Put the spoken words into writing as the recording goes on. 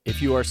If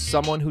you are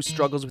someone who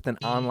struggles with an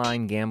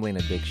online gambling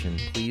addiction,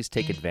 please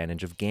take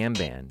advantage of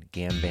Gamban.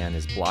 Gamban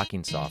is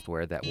blocking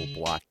software that will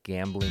block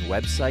gambling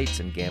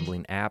websites and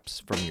gambling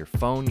apps from your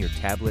phone, your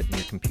tablet, and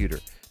your computer.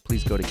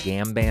 Please go to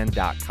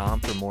gamban.com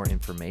for more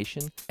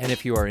information. And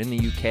if you are in the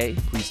UK,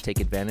 please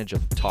take advantage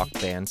of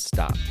TalkBan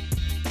Stop.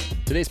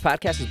 Today's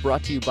podcast is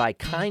brought to you by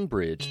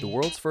KindBridge, the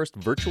world's first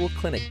virtual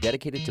clinic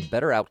dedicated to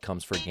better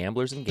outcomes for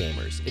gamblers and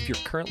gamers. If you're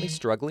currently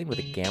struggling with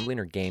a gambling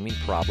or gaming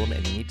problem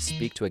and you need to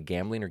speak to a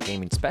gambling or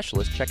gaming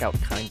specialist, check out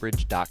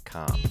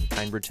kindbridge.com.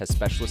 KindBridge has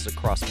specialists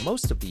across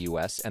most of the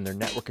U.S., and their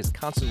network is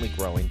constantly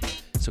growing,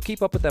 so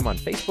keep up with them on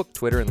Facebook,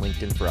 Twitter, and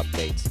LinkedIn for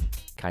updates.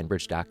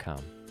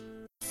 kindbridge.com.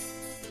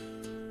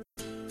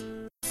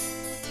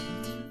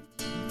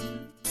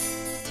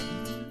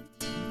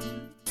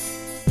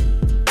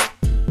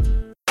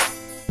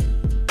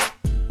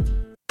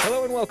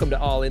 Welcome to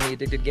All in the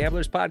Addicted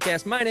Gamblers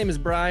podcast. My name is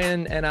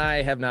Brian, and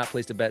I have not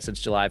placed a bet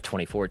since July of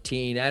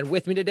 2014. And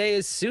with me today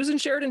is Susan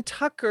Sheridan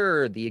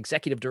Tucker, the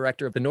executive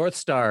director of the North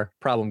Star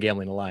Problem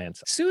Gambling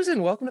Alliance.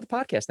 Susan, welcome to the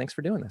podcast. Thanks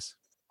for doing this.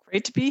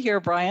 Great to be here,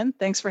 Brian.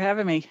 Thanks for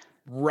having me.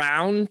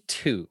 Round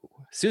two.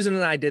 Susan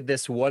and I did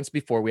this once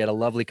before. We had a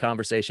lovely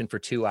conversation for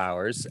 2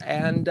 hours,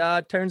 and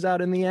turns out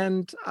in the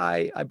end,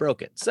 I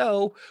broke it.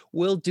 So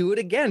we'll do it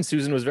again.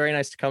 Susan was very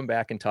nice to come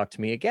back and talk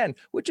to me again,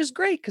 which is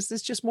great because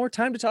there's just more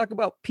time to talk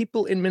about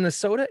people in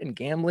Minnesota and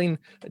gambling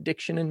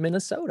addiction in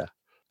Minnesota.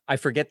 I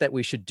forget that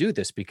we should do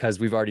this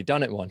because we've already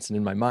done it once, and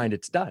in my mind,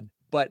 it's done.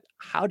 But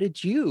how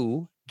did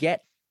you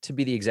get to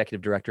be the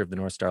executive director of the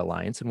North Star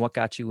Alliance, and what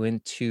got you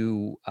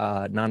into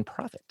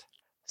nonprofit?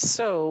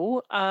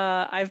 So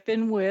I've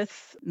been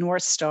with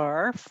North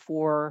Star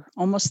for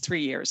almost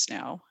 3 years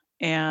now,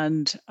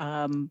 and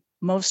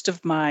most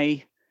of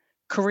my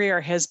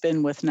career has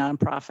been with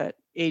nonprofit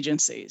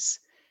agencies.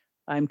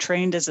 I'm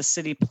trained as a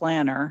city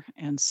planner,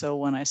 and so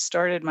when I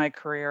started my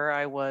career,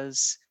 I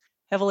was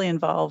heavily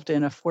involved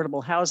in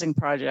affordable housing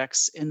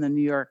projects in the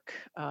New York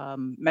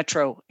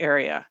metro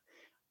area.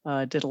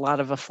 Did a lot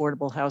of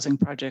affordable housing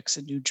projects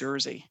in New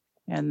Jersey.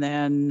 And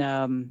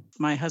then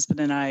my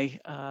husband and I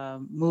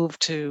moved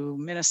to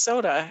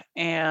Minnesota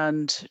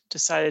and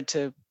decided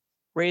to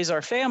raise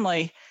our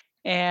family.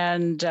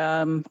 And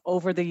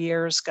over the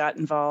years, got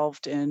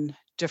involved in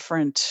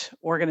different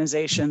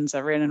organizations.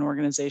 I ran an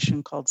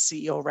organization called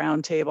CEO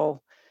Roundtable,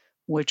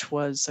 which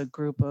was a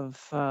group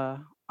of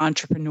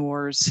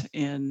entrepreneurs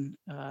in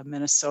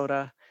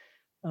Minnesota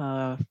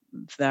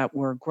that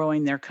were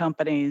growing their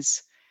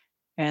companies.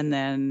 And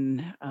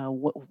then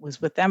was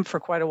with them for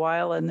quite a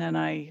while. And then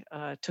I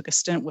took a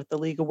stint with the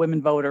League of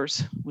Women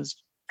Voters, was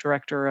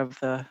director of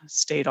the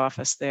state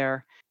office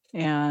there.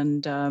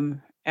 And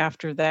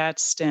after that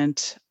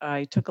stint,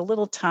 I took a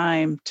little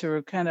time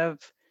to kind of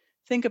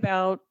think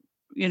about,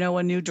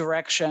 a new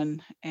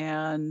direction,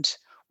 and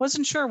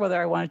wasn't sure whether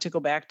I wanted to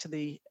go back to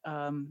the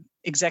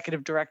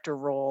executive director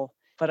role.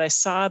 But I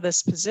saw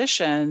this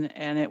position,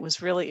 and it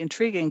was really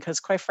intriguing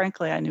because, quite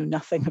frankly, I knew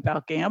nothing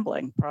about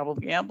gambling, problem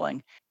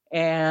gambling.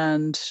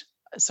 And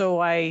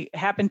so I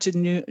happened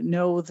to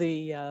know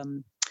the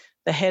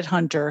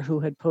headhunter who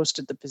had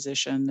posted the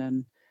position,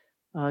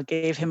 and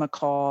gave him a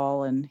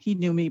call, and he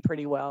knew me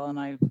pretty well. And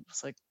I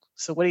was like,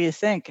 "So what do you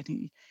think?"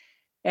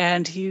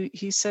 And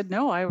he said,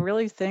 "No, I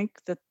really think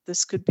that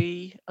this could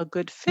be a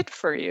good fit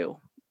for you."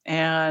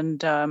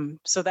 And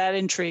so that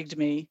intrigued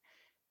me.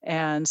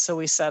 And so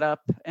we set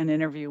up an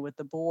interview with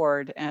the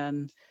board.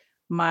 And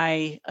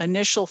my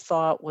initial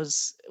thought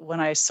was, when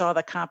I saw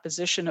the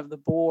composition of the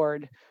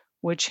board,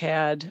 which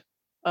had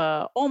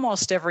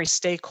almost every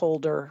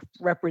stakeholder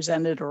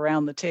represented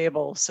around the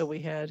table. So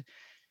we had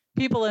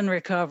people in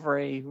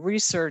recovery,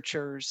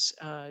 researchers,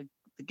 the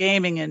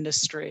gaming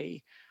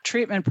industry,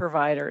 treatment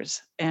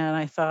providers. And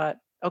I thought,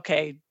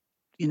 okay,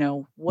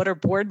 what are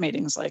board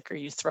meetings like? Are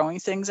you throwing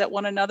things at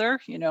one another?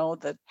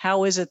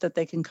 How is it that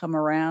they can come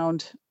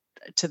around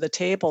to the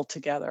table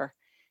together?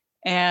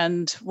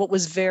 And what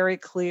was very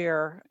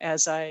clear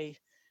as I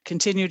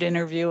continued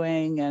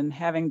interviewing and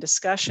having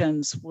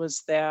discussions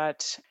was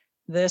that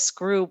this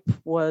group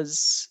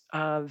was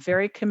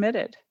very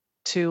committed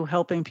to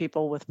helping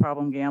people with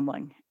problem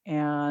gambling,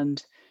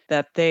 and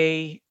that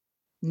they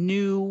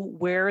knew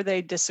where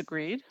they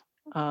disagreed,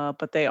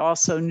 but they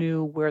also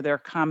knew where their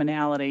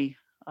commonality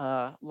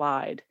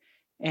lied.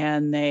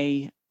 And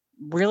they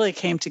really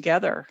came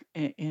together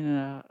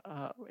in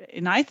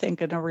I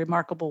think, in a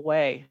remarkable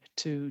way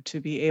to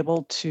be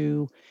able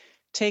to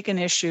take an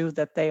issue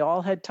that they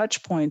all had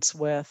touch points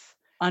with,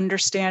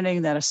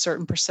 understanding that a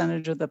certain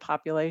percentage of the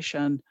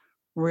population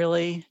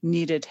really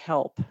needed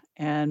help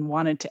and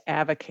wanted to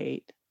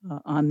advocate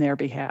on their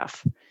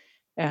behalf.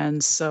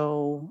 And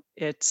so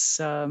it's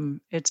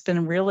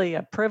been really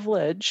a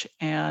privilege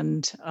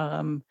and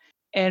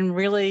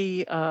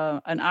really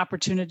an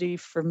opportunity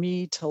for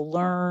me to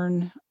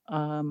learn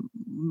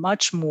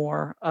much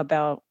more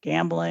about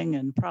gambling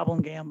and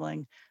problem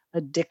gambling,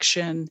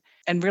 addiction,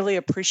 and really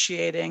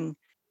appreciating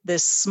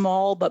this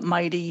small but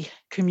mighty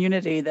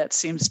community that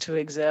seems to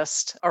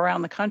exist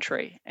around the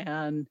country.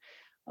 And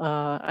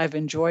I've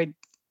enjoyed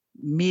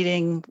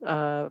meeting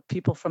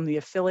people from the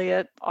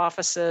affiliate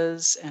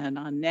offices and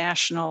on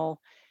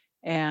national,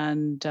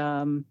 and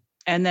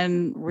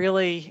then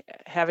really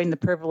having the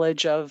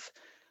privilege of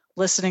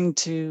listening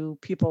to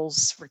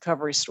people's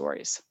recovery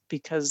stories,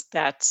 because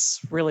that's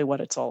really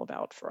what it's all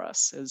about for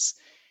us,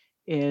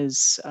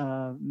 is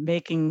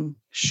making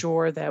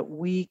sure that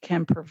we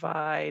can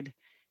provide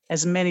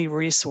as many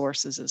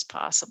resources as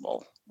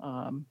possible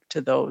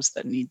to those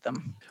that need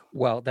them.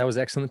 Well, that was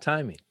excellent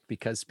timing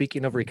because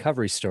speaking of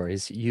recovery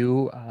stories,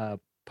 you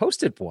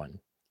posted one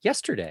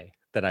yesterday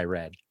that I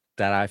read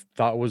that I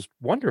thought was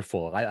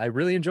wonderful. I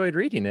really enjoyed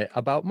reading it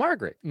about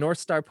Margaret. North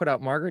Star put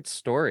out Margaret's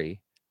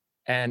story,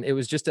 and it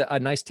was just a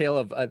nice tale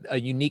of a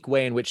unique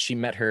way in which she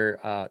met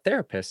her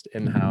therapist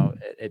and how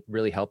it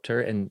really helped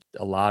her, and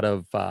a lot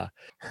of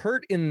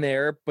hurt in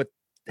there, but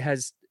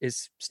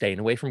is staying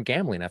away from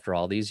gambling after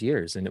all these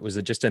years. And it was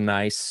just a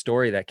nice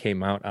story that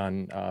came out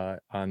on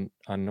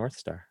North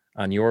Star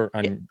on your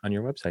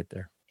website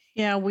there.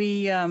 Yeah,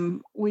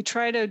 we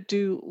try to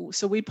do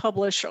so. We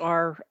publish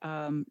our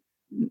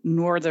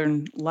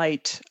Northern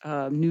Light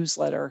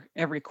newsletter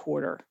every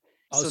quarter.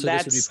 Oh, So so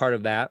this would be part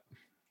of that.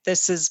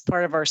 this is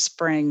part of our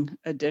spring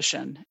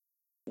edition.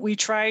 We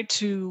try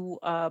to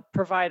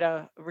provide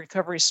a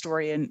recovery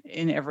story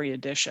in every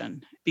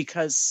edition,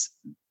 because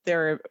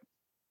they're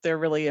they're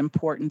really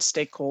important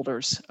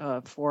stakeholders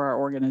for our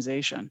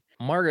organization.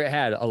 Margaret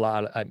had a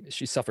lot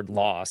she suffered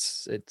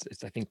loss.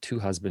 It's I think two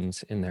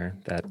husbands in there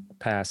that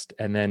passed.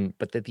 And then,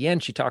 but at the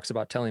end, she talks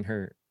about telling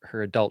her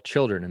adult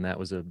children. And that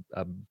was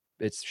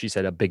she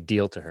said a big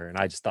deal to her. And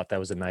I just thought that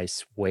was a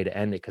nice way to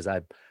end it. Cause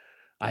I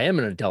am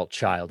an adult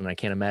child, and I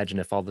can't imagine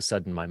if all of a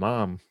sudden my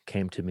mom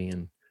came to me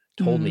and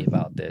told me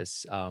about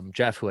this.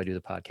 Jeff, who I do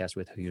the podcast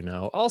with, who you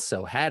know,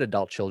 also had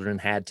adult children,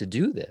 had to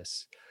do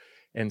this.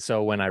 And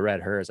so when I read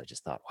hers, I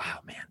just thought, wow,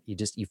 man,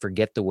 you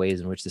forget the ways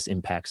in which this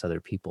impacts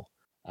other people.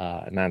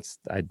 And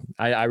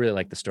I really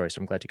like the story. So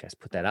I'm glad you guys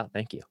put that out.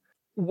 Thank you.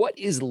 What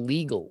is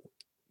legal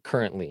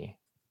currently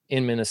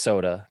in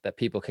Minnesota that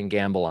people can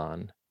gamble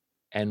on,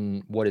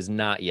 and what is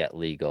not yet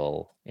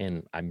legal?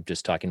 And I'm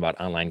just talking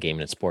about online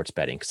gaming and sports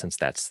betting, since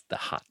that's the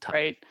hot topic.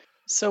 Right.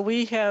 So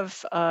we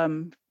have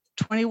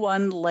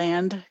 21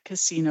 land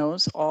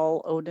casinos,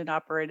 all owned and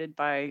operated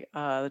by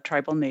the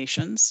tribal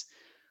nations.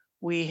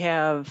 We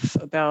have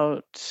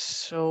about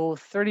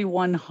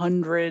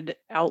 3,100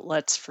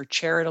 outlets for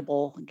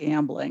charitable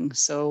gambling.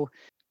 So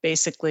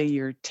basically,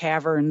 your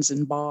taverns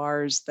and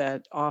bars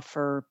that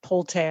offer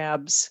pull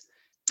tabs,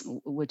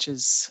 which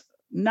is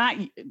not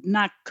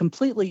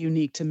completely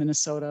unique to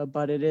Minnesota,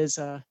 but it's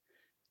a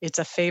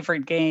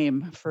favorite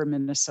game for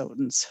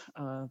Minnesotans.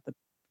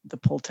 The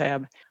pull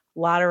tab.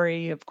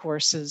 Lottery, of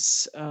course,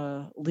 is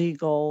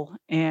legal,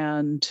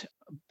 and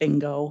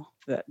bingo,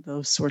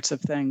 those sorts of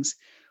things.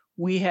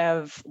 We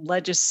have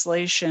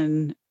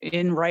legislation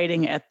in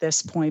writing at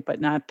this point, but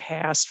not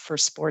passed, for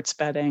sports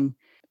betting.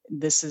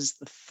 This is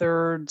the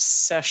third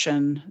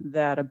session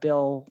that a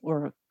bill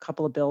or a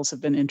couple of bills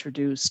have been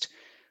introduced,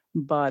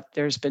 but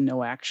there's been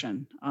no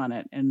action on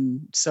it.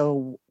 And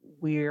so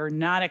we're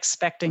not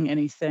expecting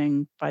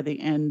anything by the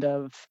end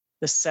of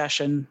the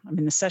session. I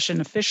mean, the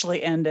session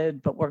officially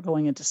ended, but we're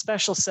going into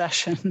special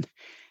session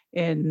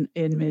in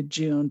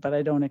mid-June, but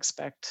I don't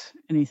expect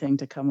anything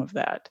to come of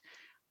that.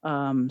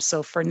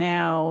 So for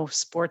now,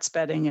 sports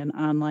betting and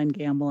online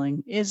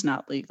gambling is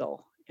not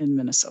legal in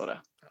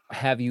Minnesota.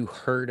 Have you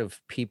heard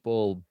of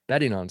people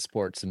betting on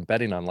sports and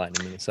betting online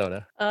in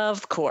Minnesota?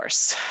 Of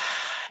course.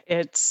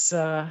 It's,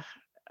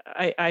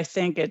 I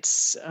think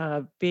it's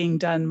being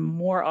done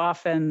more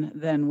often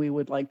than we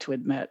would like to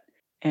admit.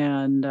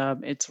 And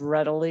it's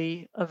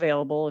readily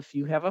available. If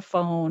you have a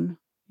phone,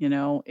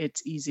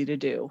 it's easy to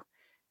do.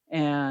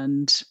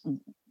 And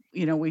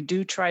we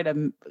do try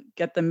to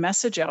get the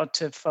message out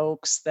to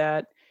folks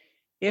that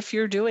if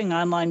you're doing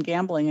online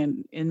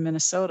gambling in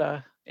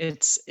Minnesota,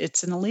 it's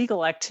an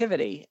illegal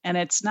activity. And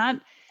it's not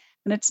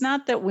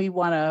that we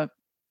want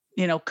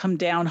to, come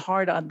down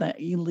hard on the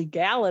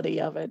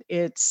illegality of it.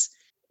 It's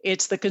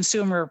the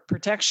consumer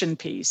protection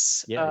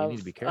piece you need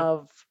to be careful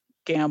of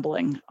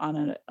gambling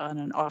on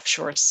an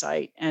offshore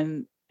site.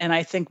 And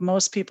I think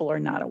most people are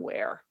not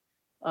aware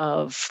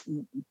of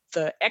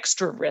the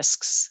extra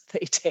risks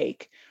they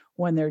take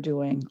when they're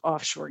doing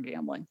offshore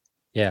gambling.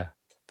 Yeah,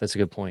 that's a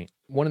good point.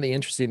 One of the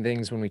interesting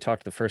things when we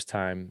talked the first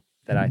time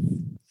that I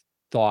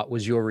thought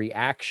was your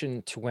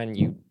reaction to when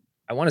you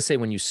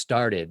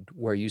started,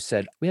 where you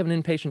said, we have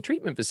an inpatient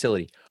treatment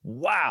facility.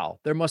 Wow,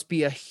 there must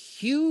be a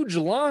huge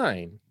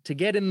line to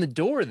get in the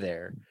door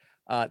there.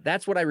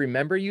 That's what I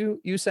remember you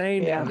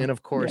saying. Yeah. And then,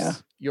 of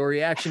course, your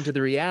reaction to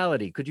the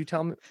reality. Could you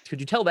tell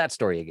that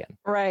story again?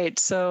 Right.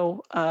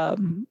 So,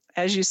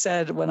 as you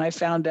said, when I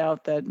found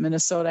out that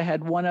Minnesota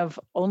had one of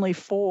only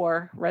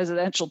 4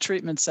 residential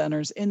treatment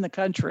centers in the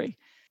country,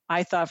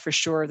 I thought for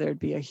sure there'd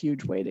be a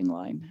huge waiting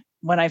line.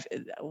 When I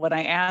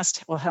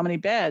asked, well, how many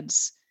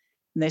beds?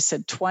 And they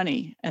said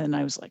 20. And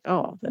I was like,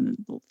 oh, then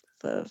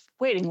the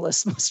waiting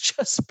list must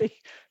just be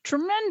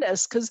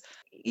tremendous, because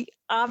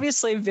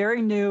obviously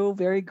very new,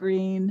 very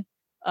green.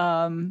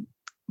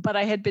 but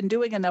I had been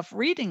doing enough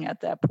reading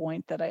at that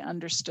point that I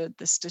understood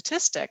the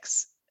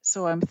statistics.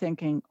 So I'm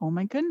thinking, oh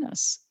my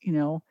goodness,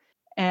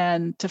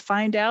 and to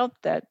find out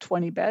that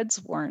 20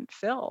 beds weren't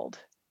filled,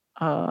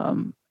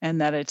 and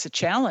that it's a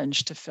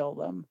challenge to fill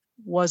them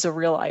was a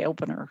real eye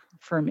opener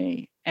for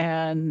me.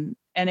 And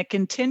it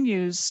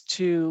continues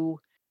to,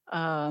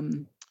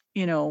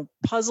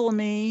 puzzle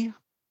me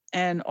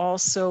and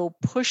also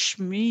push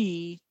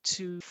me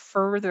to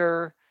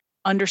further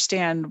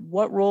understand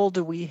what role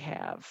do we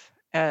have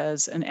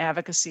as an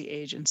advocacy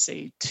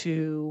agency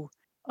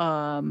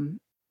um,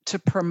 to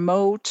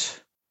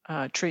promote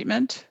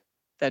treatment,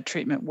 that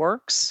treatment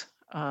works,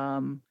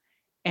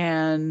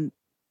 and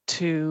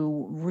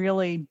to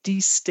really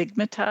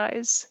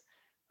destigmatize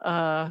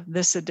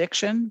this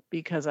addiction,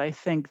 because I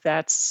think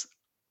that's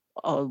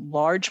a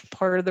large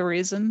part of the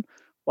reason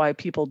why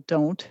people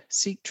don't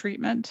seek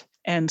treatment.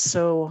 And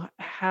so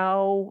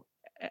how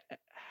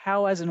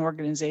as an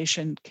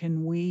organization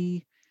can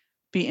we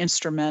be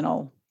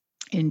instrumental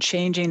in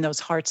changing those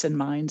hearts and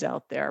minds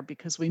out there?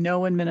 Because we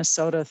know in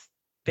Minnesota,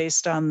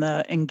 based on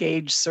the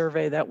Engage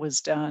survey that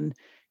was done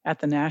at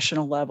the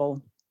national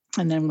level,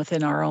 and then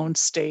within our own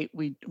state,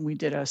 we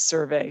did a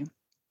survey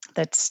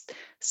that's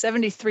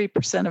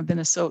 73% of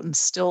Minnesotans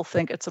still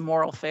think it's a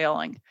moral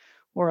failing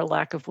or a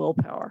lack of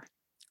willpower.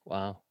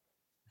 Wow.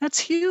 That's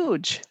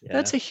huge. Yeah.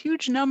 That's a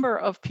huge number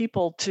of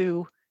people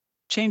to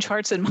change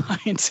hearts and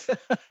minds.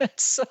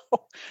 So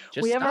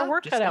Just we have our stop.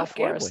 work Just cut out stop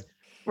for us. gambling.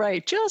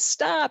 Right. Just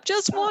stop.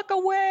 Just Stop. walk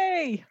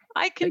away.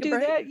 I can Take a do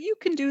break. that. You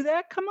can do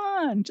that. Come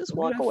on. Just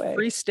We'll walk have away.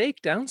 free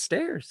steak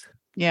downstairs.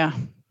 Yeah.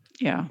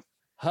 Yeah.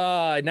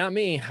 Not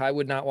me. I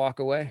would not walk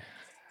away.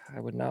 I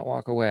would not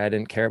walk away. I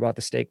didn't care about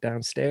the steak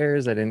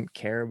downstairs. I didn't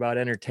care about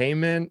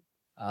entertainment.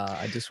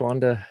 I just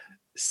wanted to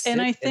sit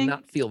I and think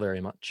not feel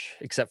very much,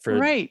 except for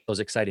right. those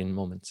exciting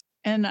moments.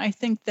 And I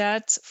think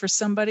that's for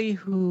somebody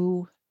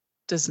who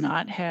does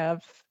not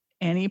have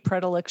any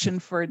predilection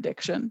for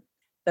addiction,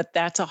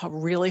 that's a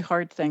really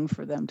hard thing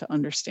for them to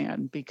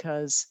understand,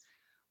 because,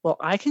 well,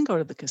 I can go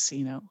to the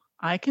casino.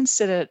 I can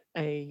sit at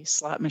a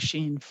slot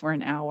machine for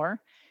an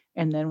hour.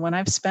 And then when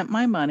I've spent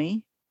my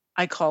money,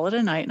 I call it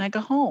a night and I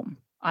go home.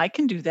 I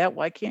can do that.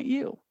 Why can't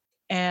you?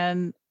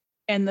 And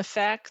the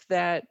fact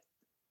that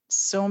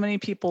so many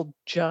people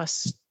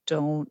just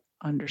don't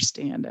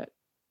understand it.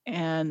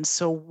 And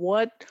so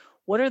what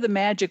are the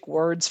magic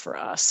words for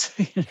us,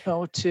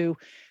 to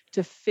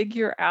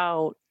figure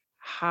out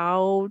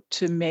how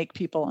to make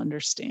people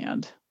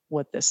understand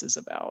what this is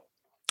about?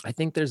 I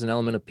think there's an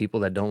element of people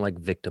that don't like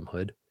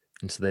victimhood.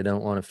 And so they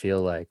don't want to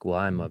feel like, well,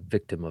 I'm a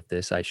victim of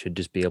this. I should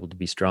just be able to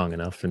be strong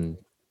enough and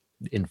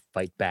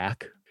fight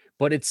back.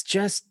 But it's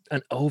just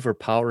an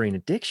overpowering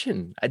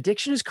addiction.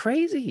 Addiction is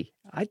crazy.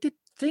 I did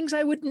things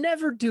I would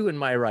never do in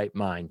my right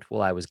mind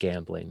while I was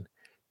gambling,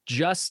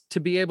 just to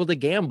be able to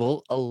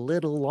gamble a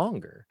little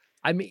longer.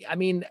 I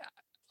mean,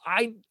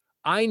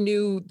 I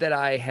knew that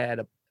I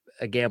had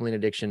a gambling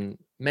addiction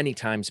many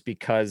times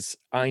because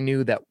I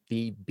knew that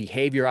the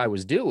behavior I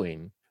was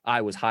doing,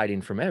 I was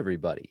hiding from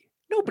everybody.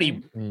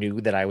 Nobody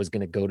knew that I was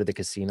going to go to the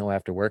casino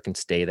after work and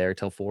stay there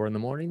till 4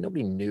 a.m.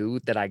 Nobody knew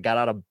that I got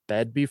out of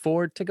bed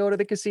before to go to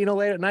the casino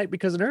late at night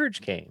because an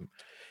urge came.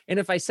 And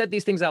if I said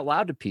these things out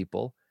loud to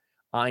people,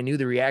 I knew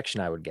the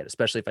reaction I would get,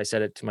 especially if I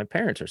said it to my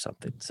parents or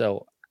something.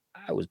 So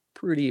I was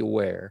pretty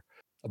aware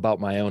about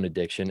my own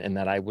addiction and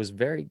that I was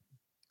very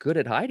good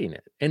at hiding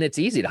it. And it's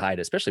easy to hide,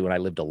 especially when I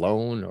lived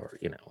alone or,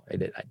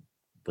 I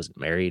wasn't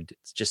married.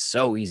 It's just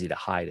so easy to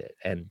hide it.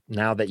 And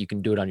now that you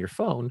can do it on your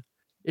phone,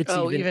 it's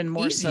even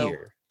more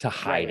easier to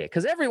hide it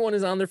because everyone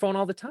is on their phone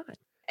all the time.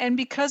 And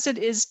because it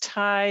is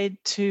tied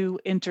to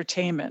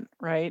entertainment,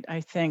 right?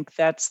 I think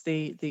that's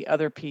the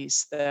other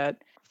piece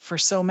that for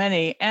so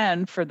many,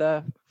 and for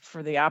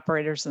the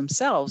operators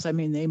themselves, I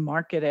mean, they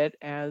market it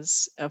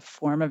as a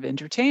form of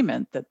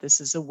entertainment, that this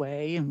is a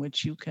way in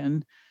which you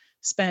can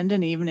spend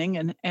an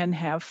evening and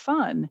have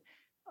fun.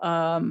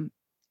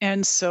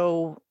 And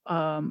so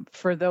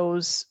for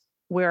those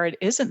where it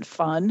isn't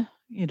fun,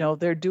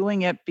 they're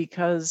doing it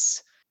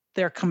because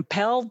they're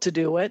compelled to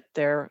do it.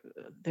 They're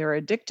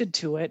addicted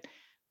to it.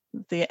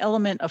 The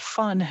element of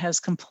fun has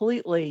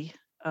completely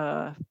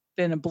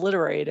been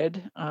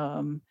obliterated.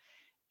 And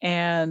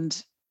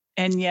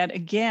yet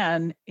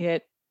again,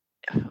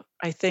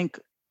 I think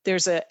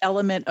there's an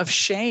element of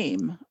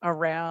shame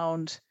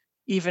around,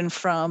 even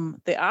from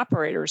the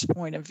operator's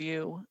point of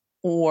view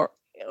or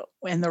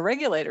and the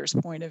regulator's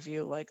point of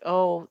view, like,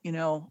 oh,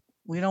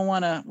 we don't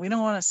want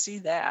to see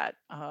that.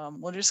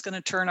 We're just going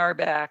to turn our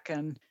back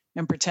and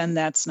pretend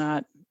that's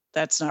not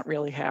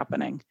really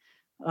happening,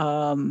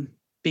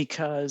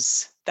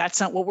 because that's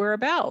not what we're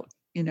about.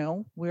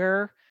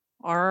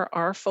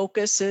 Our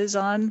focus is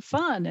on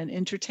fun and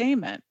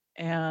entertainment,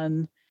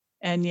 and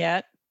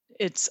yet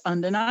it's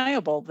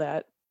undeniable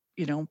that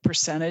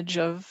percentage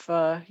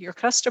of your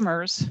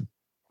customers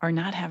are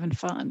not having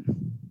fun.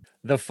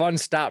 The fun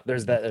stop.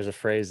 There's a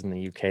phrase in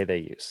the UK they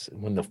use: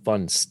 when the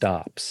fun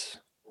stops.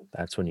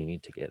 that's when you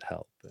need to get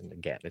help. And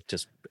again, it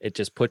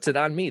just puts it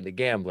on me, the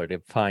gambler, to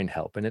find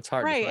help. And it's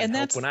hard to Right. find And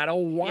help when that's, I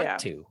don't want yeah.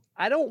 to.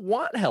 I don't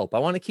want help. I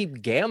want to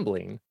keep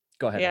gambling.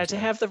 Go ahead. I'm Yeah. To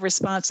sorry. have the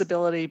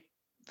responsibility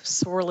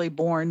sorely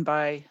borne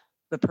by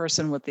the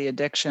person with the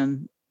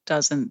addiction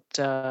doesn't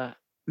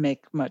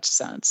make much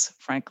sense,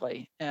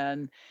 frankly.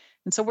 And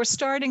so we're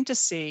starting to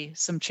see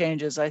some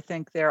changes. I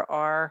think there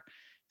are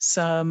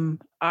some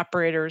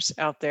operators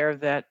out there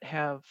that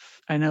have,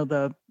 I know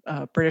the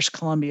British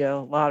Columbia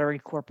Lottery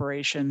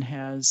Corporation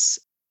has,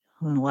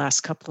 in the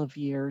last couple of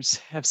years,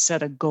 have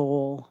set a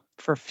goal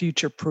for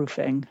future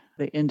proofing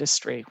the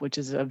industry, which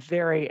is a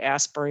very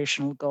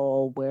aspirational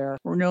goal where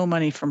we're no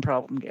money from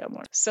problem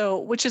gambling. So,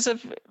 which is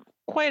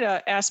quite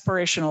a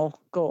aspirational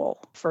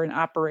goal for an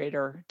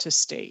operator to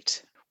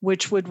state,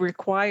 which would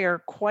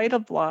require quite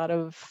a lot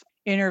of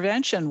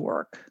intervention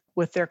work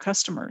with their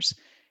customers.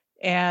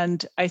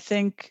 And I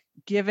think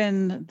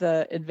given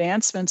the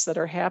advancements that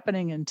are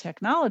happening in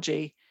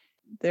technology,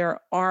 there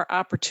are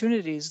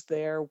opportunities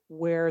there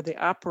where the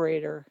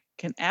operator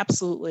can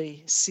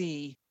absolutely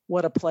see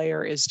what a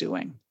player is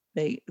doing.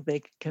 They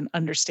can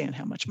understand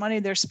how much money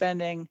they're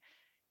spending,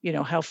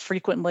 how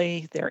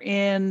frequently they're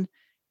in,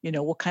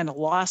 what kind of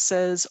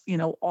losses,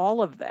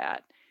 all of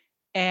that.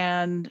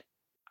 And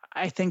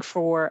I think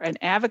for an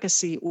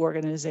advocacy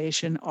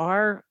organization,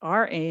 our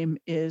aim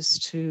is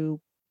to,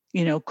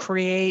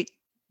 create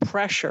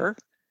pressure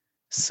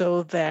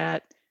so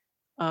that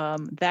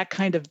that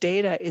kind of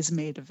data is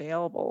made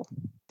available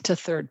to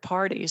third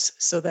parties,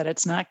 so that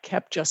it's not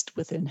kept just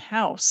within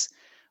house,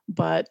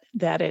 but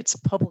that it's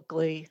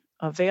publicly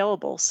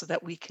available so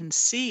that we can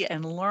see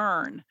and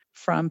learn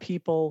from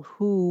people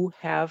who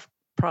have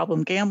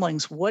problem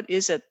gamblings. What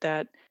is it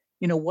that,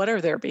 what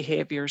are their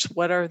behaviors?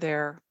 What are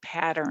their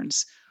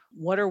patterns?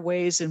 What are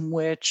ways in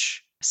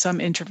which some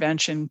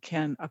intervention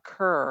can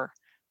occur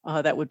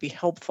that would be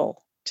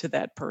helpful to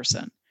that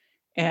person?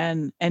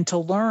 And to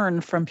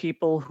learn from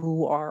people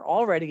who are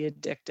already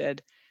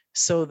addicted,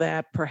 so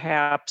that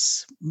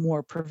perhaps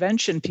more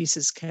prevention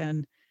pieces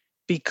can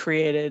be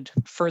created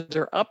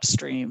further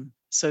upstream,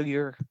 so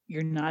you're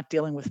not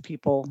dealing with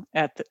people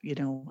at the,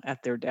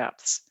 at their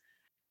depths.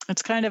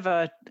 It's kind of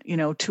a,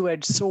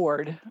 two-edged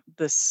sword.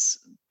 This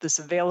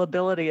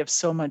availability of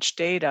so much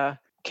data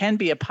can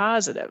be a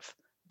positive,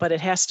 but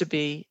it has to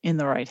be in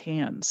the right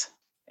hands,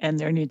 and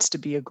there needs to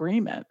be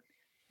agreement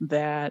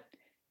that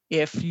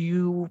if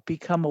you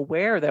become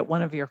aware that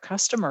one of your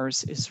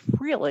customers is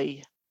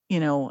really,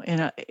 in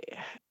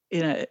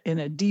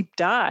a deep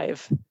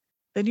dive,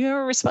 then you have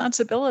a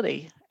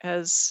responsibility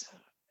as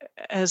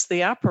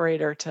the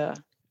operator to.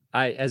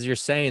 As you're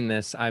saying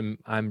this,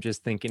 I'm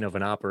just thinking of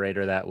an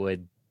operator that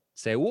would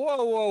say,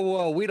 whoa, whoa,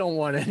 whoa, we don't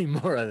want any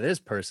more of this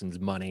person's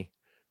money.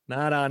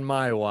 Not on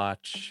my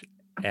watch.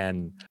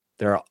 And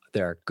there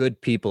are good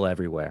people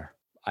everywhere.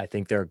 I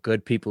think there are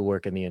good people who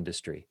work in the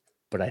industry,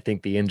 but I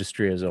think the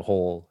industry as a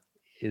whole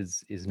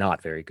is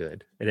not very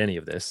good at any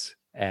of this,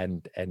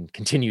 and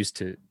continues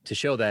to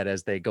show that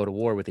as they go to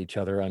war with each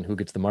other on who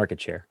gets the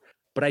market share.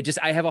 But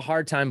I have a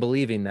hard time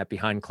believing that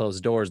behind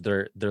closed doors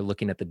they're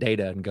looking at the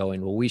data and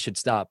going, well, we should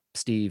stop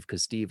Steve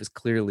because Steve is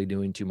clearly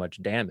doing too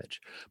much damage.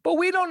 But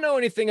we don't know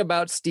anything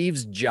about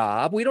Steve's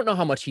job. We don't know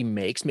how much he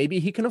makes. Maybe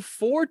he can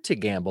afford to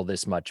gamble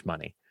this much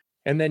money.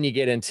 And then you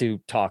get into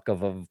talk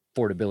of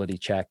affordability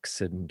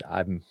checks, and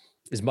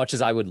as much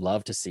as I would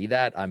love to see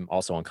that, I'm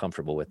also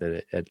uncomfortable with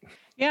it.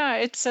 Yeah,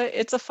 it's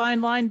a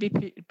fine line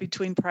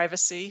between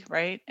privacy,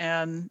 right,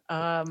 and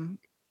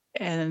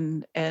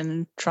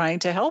trying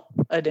to help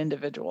an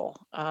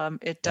individual.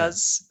 It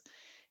does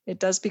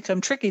become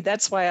tricky.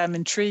 That's why I'm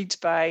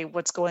intrigued by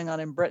what's going on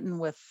in Britain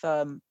with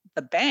the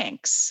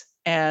banks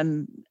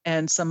and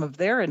some of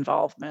their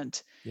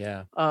involvement.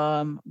 Yeah.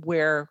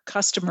 Where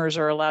customers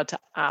are allowed to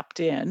opt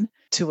in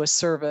to a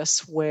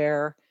service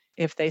where,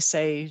 if they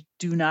say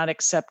do not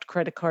accept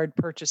credit card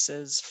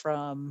purchases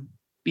from,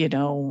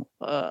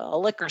 a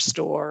liquor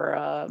store,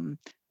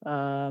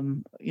 a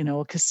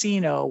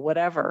casino,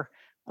 whatever,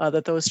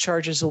 that those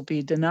charges will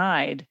be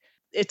denied.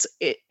 It's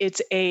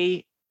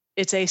a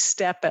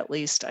step, at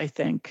least, I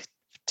think,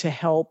 to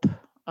help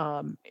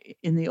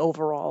in the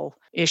overall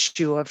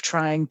issue of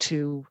trying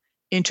to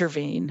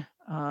intervene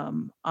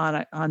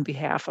on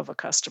behalf of a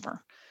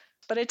customer.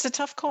 But it's a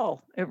tough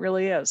call. It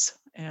really is.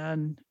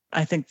 And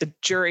I think the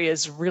jury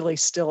is really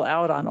still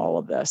out on all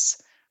of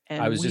this.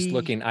 And I was just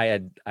looking, I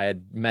had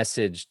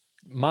messaged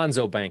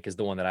Monzo Bank is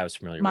the one that I was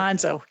familiar with.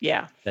 Monzo,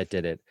 yeah. That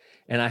did it.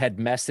 And I had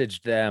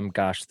messaged them,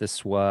 gosh,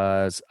 this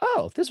was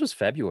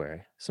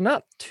February. So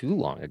not too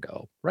long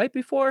ago, right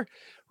before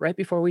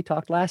we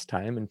talked last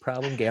time in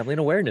Problem Gambling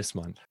Awareness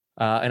Month.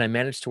 And I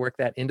managed to work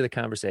that into the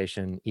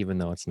conversation, even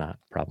though it's not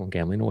Problem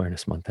Gambling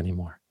Awareness Month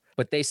anymore.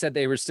 But they said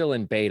they were still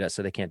in beta,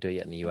 so they can't do it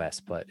yet in the US.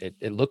 But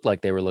it looked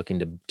like they were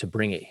looking to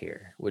bring it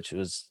here, which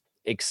was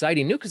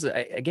exciting news, because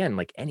again,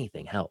 like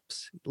anything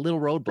helps. Little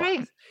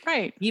roadblocks.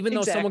 Right. Even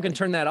though someone can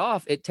turn that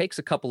off, it takes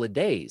a couple of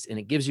days, and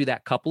it gives you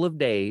that couple of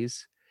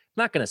days.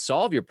 Not going to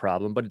solve your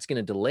problem, but it's going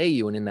to delay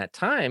you. And in that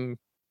time,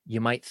 you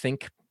might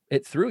think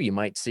it through, you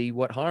might see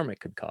what harm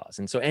it could cause.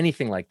 And so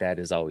anything like that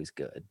is always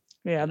good.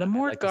 Yeah, And the I'd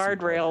more like to see more of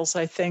that. guardrails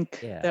I think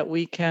Yeah. that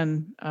we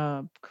can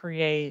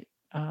create,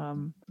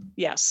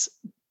 yes,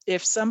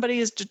 if somebody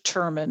is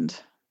determined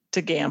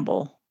to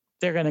gamble,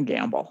 they're going to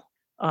gamble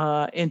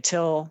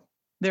until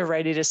they're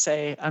ready to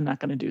say, I'm not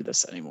going to do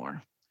this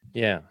anymore.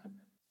 Yeah.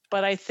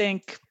 But I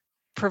think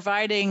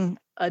providing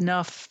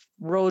enough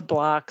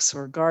roadblocks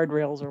or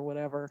guardrails or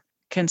whatever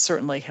can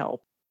certainly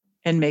help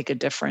and make a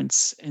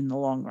difference in the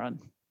long run.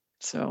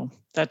 So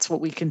that's what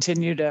we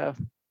continue to,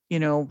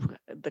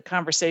 the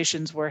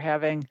conversations we're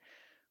having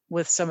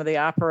with some of the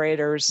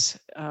operators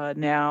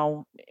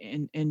now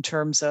in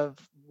terms of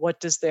what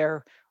does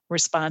their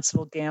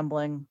responsible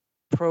gambling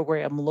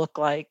program look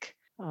like.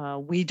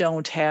 We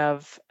don't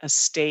have a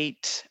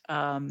state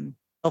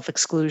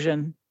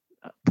self-exclusion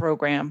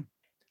program.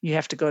 You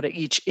have to go to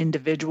each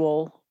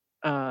individual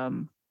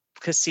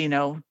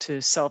casino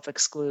to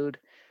self-exclude,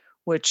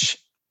 which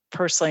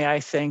personally I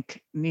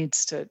think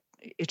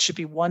it should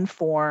be one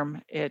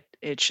form.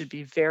 It should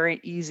be very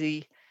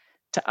easy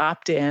to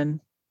opt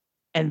in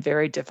and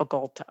very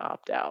difficult to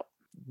opt out.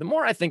 The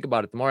more I think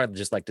about it, the more I'd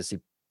just like to see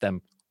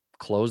them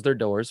close their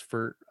doors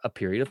for a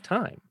period of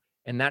time.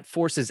 And that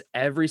forces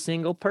every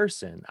single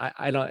person.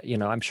 I don't,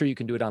 I'm sure you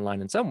can do it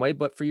online in some way,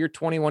 but for your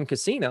 21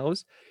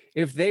 casinos,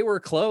 if they were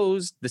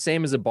closed the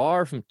same as a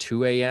bar from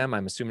 2 a.m.,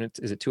 I'm assuming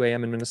is it 2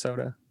 a.m. in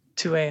Minnesota?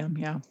 2 a.m.,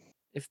 yeah.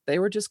 If they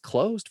were just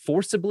closed,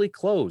 forcibly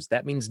closed,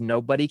 that means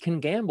nobody can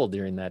gamble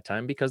during that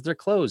time because they're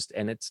closed.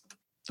 And it's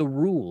the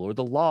rule or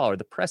the law or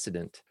the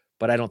precedent.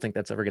 But I don't think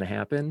that's ever going to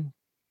happen.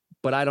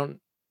 But I don't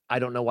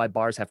know why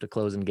bars have to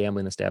close and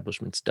gambling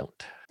establishments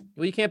don't.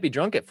 Well, you can't be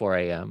drunk at 4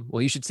 a.m.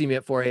 Well, you should see me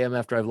at 4 a.m.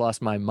 after I've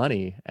lost my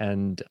money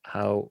and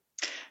how.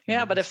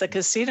 Yeah, but if the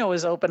casino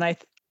is open,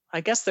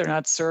 I guess they're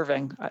not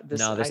serving this.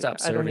 No, they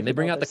stopped serving. They even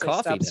bring know out the if they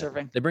coffee. stop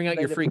serving. They bring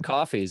out your free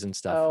coffees and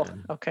stuff.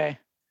 Oh, okay.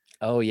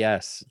 Oh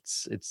yes,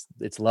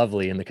 it's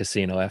lovely in the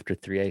casino after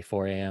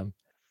 4 a.m.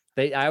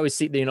 I always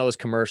see, those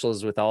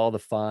commercials with all the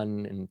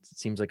fun and it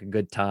seems like a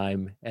good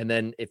time. And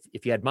then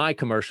if you had my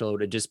commercial, it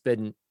would have just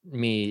been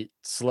me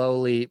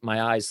my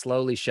eyes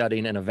slowly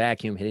shutting and a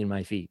vacuum hitting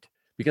my feet.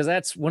 Because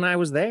that's when I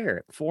was there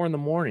at 4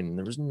 a.m.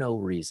 There was no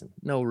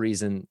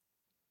reason.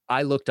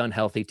 I looked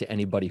unhealthy to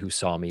anybody who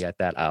saw me at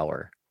that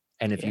hour.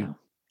 And if you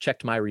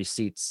checked my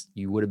receipts,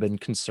 you would have been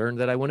concerned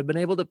that I wouldn't have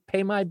been able to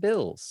pay my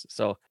bills.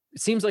 So it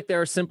seems like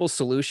there are simple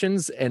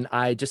solutions and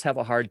I just have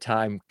a hard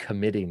time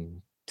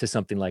committing to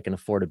something like an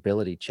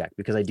affordability check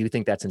because I do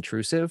think that's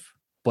intrusive,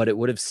 but it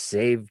would have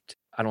saved,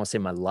 I don't want to say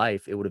my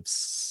life. It would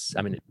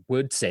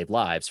save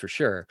lives for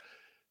sure.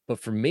 But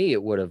for me,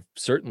 it would have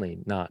certainly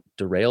not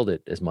derailed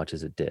it as much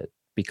as it did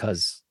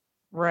because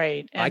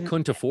I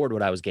couldn't afford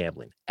what I was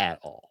gambling at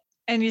all.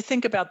 And you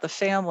think about the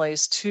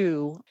families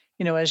too,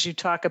 as you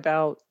talk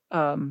about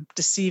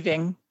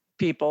deceiving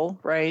people,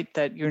 right?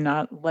 That you're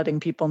not letting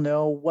people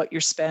know what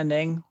you're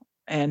spending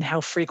and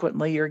how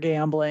frequently you're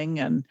gambling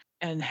and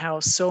how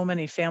so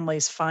many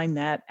families find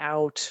that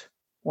out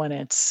when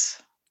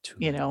it's,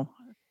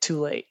 too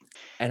late.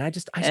 And I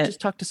just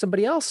talked to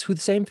somebody else who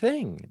the same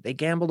thing. They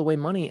gambled away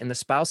money and the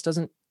spouse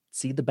doesn't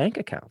see the bank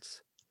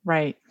accounts.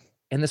 Right.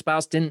 And the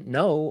spouse didn't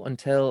know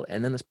until,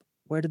 and then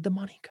where did the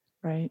money go?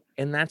 Right.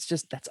 And that's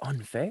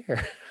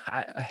unfair.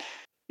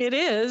 It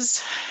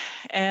is.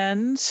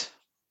 And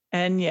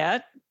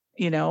yet,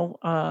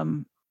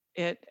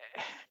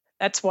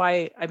 that's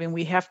why,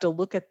 we have to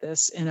look at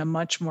this in a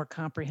much more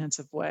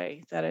comprehensive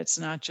way, that it's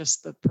not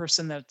just the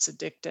person that's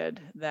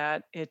addicted,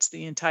 that it's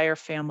the entire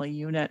family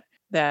unit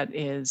that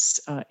is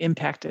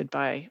impacted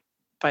by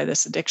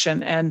this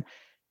addiction and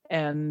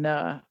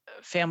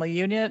family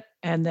unit.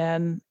 And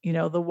then,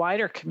 the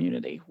wider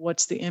community,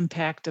 what's the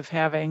impact of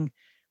having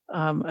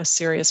a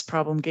serious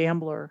problem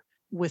gambler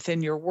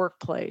within your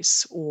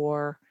workplace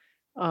or,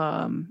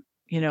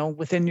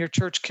 within your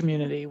church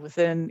community,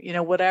 within,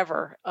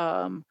 whatever,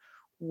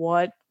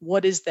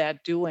 what is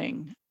that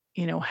doing?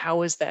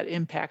 How is that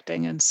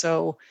impacting? And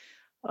so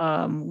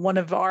one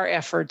of our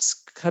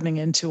efforts coming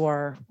into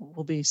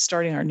we'll be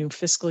starting our new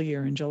fiscal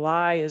year in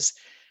July is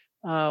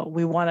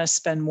we want to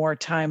spend more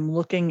time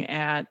looking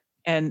at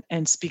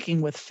and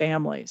speaking with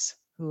families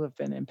who have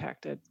been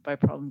impacted by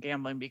problem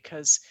gambling,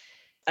 because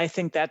I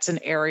think that's an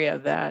area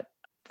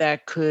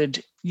that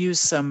could use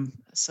some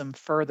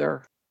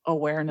further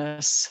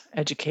awareness,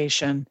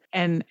 education.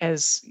 And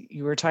as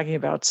you were talking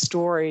about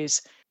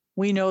stories,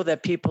 we know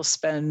that people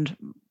spend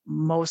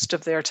most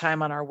of their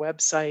time on our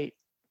website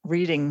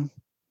reading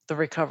the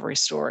recovery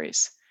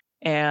stories.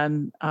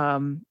 And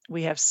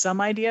we have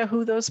some idea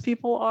who those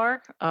people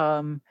are,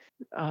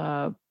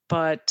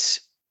 but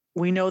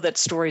we know that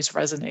stories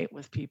resonate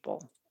with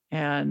people.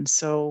 And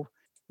so,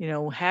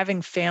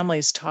 having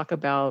families talk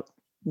about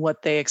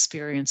what they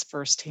experience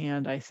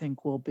firsthand, I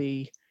think will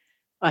be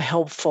a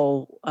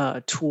helpful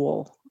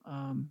tool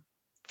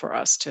for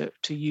us to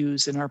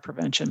use in our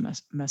prevention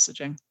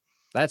messaging.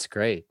 That's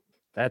great.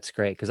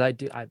 Because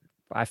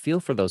I feel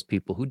for those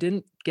people who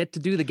didn't get to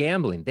do the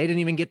gambling. They didn't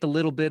even get the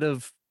little bit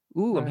of,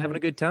 ooh, I'm having a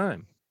good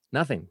time.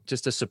 Nothing.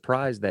 Just a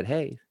surprise that,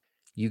 hey,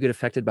 you get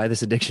affected by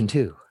this addiction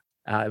too.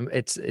 I'm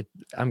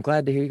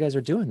glad to hear you guys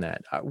are doing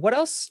that. What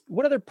else?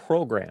 What other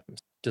programs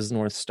does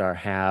North Star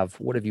have?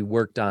 What have you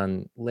worked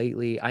on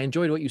lately? I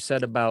enjoyed what you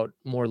said about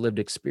more lived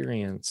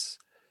experience.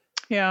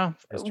 Yeah,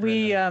 As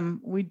trying to,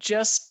 we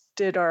just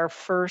did our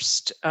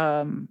first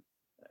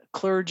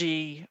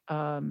clergy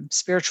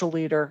spiritual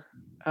leader,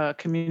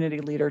 community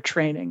leader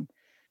training.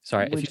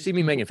 sorry, if you Which see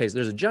me making a face,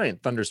 there's a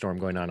giant thunderstorm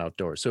going on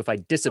outdoors. So if I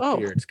oh,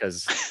 disappear, it's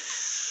because,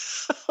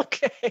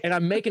 okay. and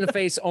I'm making a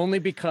face only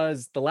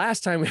because the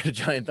last time we had a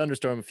giant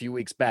thunderstorm a few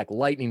weeks back,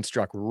 lightning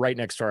struck right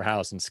next to our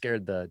house and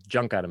scared the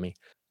junk out of me.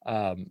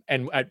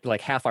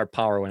 Like half our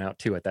power went out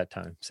too at that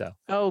time. So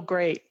Oh,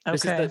 great.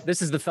 Okay.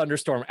 this is the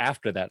thunderstorm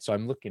after that. So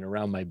I'm looking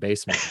around my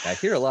basement. I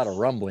hear a lot of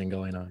rumbling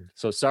going on.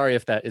 So sorry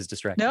if that is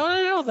distracting.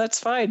 No, that's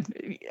fine.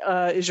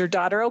 Is your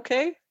daughter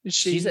okay? Is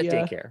She's at she?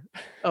 daycare.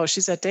 Oh,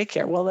 she's at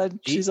daycare. Well, then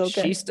she's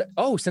okay.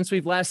 Since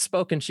we've last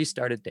spoken, she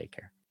started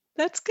daycare.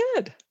 That's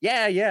good.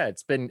 Yeah.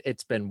 It's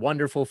been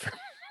wonderful for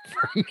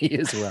me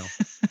as well.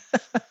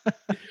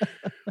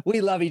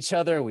 We love each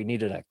other. We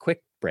needed a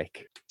quick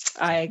break.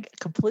 I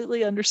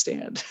completely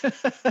understand.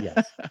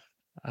 Yes.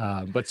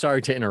 But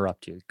sorry to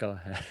interrupt you. Go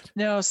ahead.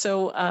 No,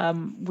 so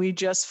we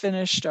just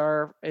finished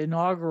our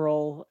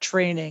inaugural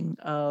training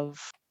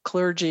of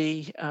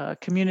clergy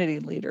community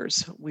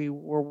leaders. We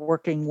were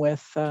working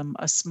with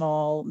a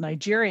small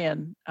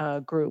Nigerian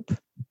group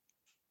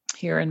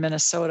here in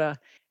Minnesota.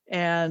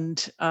 And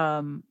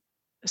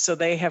so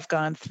they have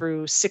gone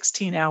through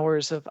 16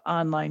 hours of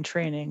online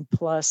training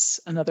plus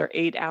another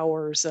 8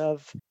 hours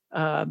of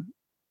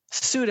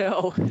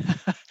pseudo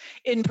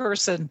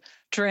in-person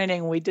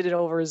training. We did it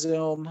over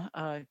Zoom,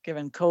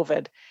 given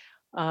COVID.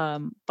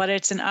 But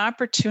it's an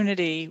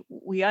opportunity.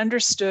 We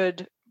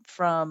understood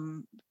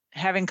from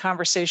having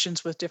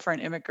conversations with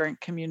different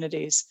immigrant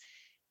communities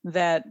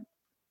that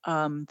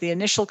the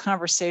initial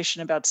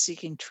conversation about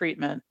seeking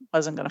treatment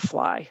wasn't going to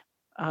fly.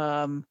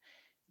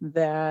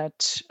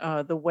 That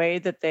the way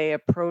that they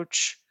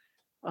approach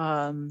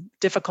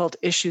difficult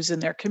issues in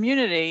their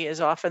community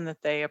is often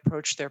that they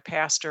approach their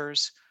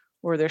pastors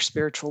or their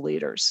spiritual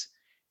leaders.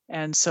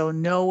 And so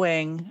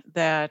knowing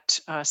that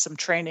some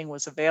training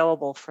was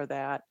available for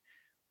that,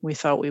 we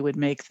thought we would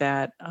make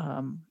that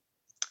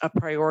a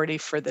priority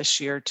for this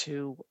year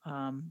to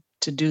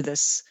do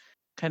this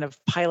kind of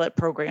pilot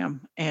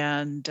program.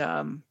 And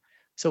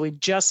so we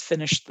just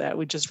finished that.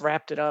 We just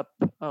wrapped it up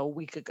a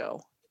week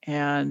ago.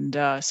 And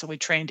so we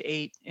trained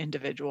 8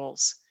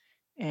 individuals.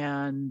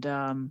 And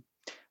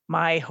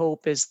my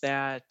hope is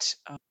that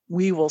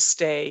we will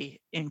stay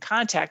in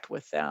contact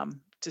with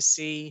them to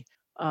see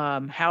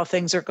how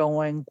things are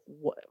going.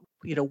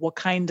 What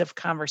kind of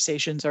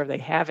conversations are they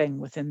having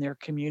within their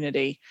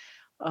community?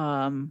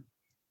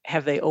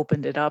 Have they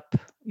opened it up?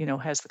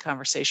 Has the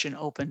conversation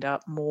opened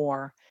up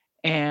more?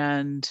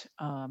 And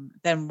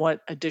then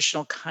what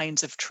additional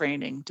kinds of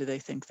training do they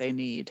think they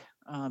need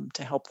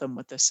to help them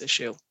with this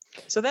issue?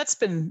 So that's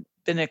been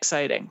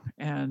exciting,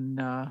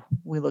 and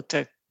we look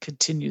to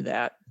continue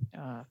that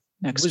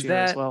next year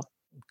as well.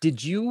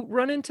 Did you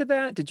run into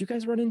that? Did you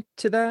guys run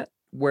into that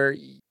where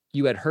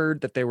you had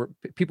heard that there were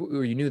people,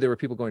 or you knew there were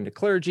people going to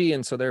clergy,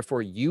 and so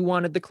therefore you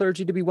wanted the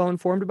clergy to be well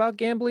informed about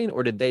gambling?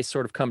 Or did they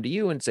sort of come to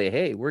you and say,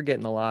 hey, we're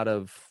getting a lot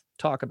of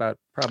talk about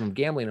problem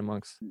gambling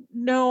amongst?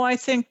 No, I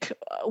think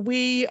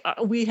we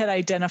had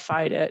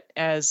identified it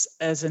as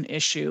an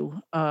issue.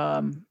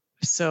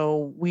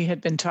 So we had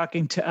been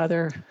talking to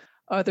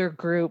other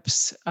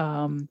groups,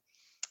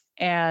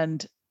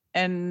 and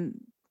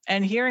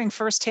hearing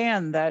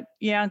firsthand that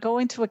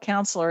going to a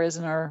counselor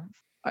isn't our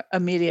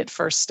immediate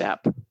first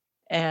step.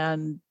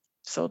 And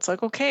so it's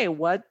like, okay,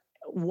 what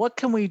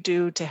can we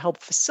do to help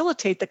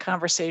facilitate the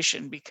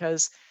conversation?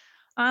 Because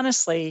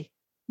honestly,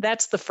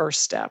 that's the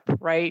first step,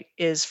 right?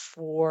 Is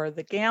for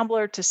the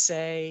gambler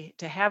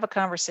to have a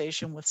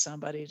conversation with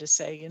somebody to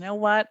say, you know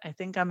what, I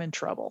think I'm in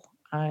trouble.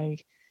 I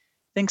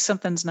think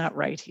something's not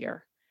right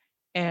here.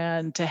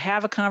 And to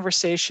have a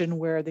conversation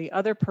where the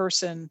other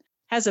person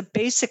has a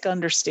basic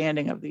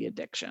understanding of the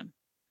addiction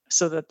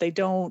so that they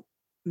don't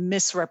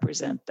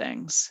misrepresent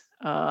things,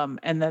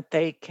 and that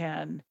they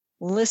can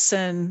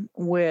listen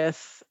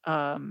with,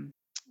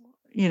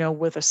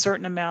 with a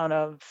certain amount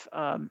of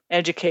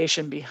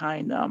education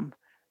behind them.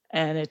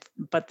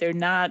 But they're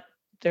not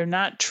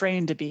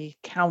trained to be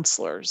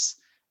counselors.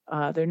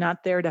 They're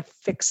not there to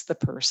fix the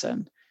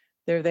person.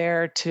 They're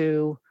there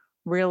to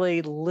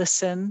really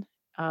listen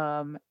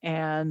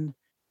and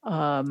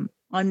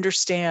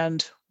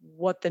understand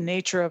what the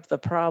nature of the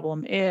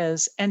problem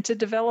is, and to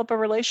develop a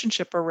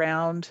relationship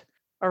around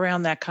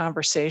that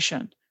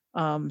conversation,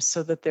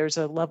 so that there's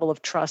a level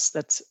of trust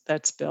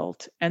that's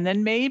built. And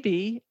then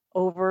maybe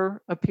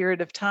over a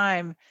period of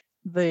time,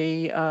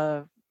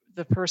 the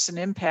person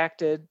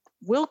impacted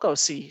will go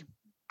seek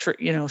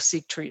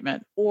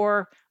treatment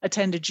or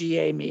attend a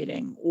GA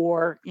meeting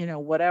or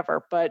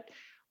whatever. But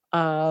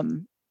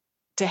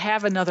to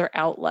have another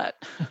outlet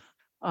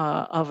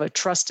of a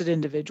trusted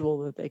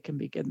individual that they can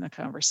begin the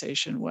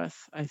conversation with,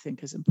 I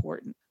think is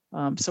important.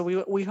 So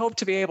we hope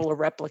to be able to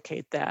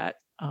replicate that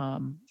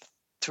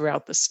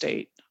throughout the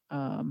state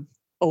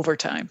over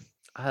time.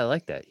 I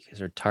like that. You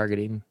guys are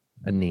targeting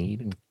a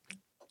need and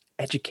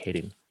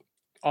educating.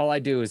 All I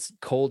do is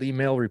cold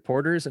email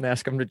reporters and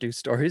ask them to do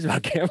stories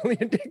about gambling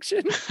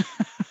addiction.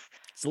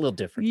 It's a little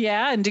different.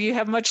 Yeah. And do you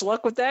have much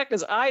luck with that?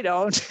 Because I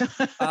don't.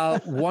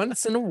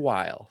 Once in a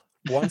while.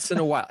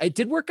 It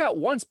did work out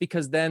once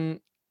because then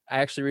I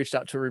actually reached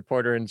out to a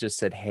reporter and just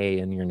said, hey,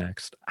 in your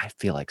next, I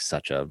feel like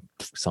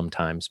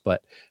sometimes,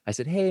 but I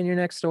said, hey, in your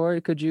next story,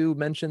 could you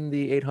mention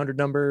the 800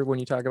 number when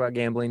you talk about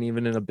gambling,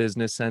 even in a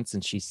business sense?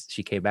 And she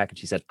came back and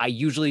she said, I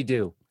usually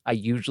do.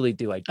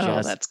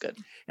 Oh, that's good.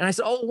 And I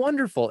said, oh,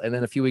 wonderful. And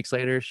then a few weeks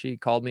later, she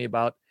called me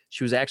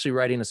she was actually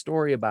writing a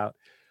story about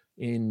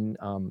in,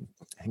 I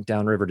think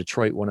downriver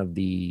Detroit, one of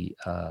the,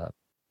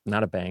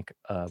 not a bank,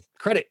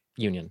 credit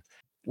union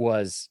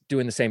was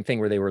doing the same thing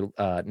where they were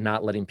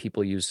not letting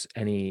people use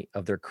any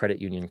of their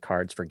credit union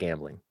cards for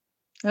gambling.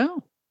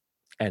 Oh.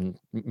 And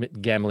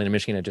gambling in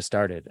Michigan had just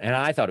started. And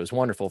I thought it was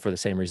wonderful for the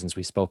same reasons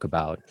we spoke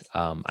about.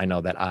 I know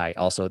that I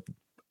also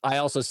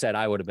said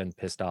I would have been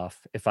pissed off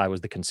if I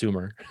was the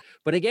consumer.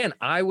 But again,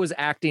 I was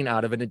acting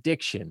out of an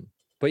addiction.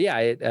 But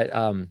yeah,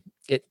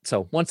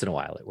 so once in a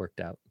while it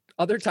worked out.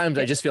 Other times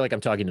I just feel like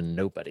I'm talking to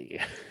nobody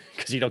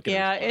because you don't get.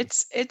 Yeah,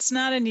 it's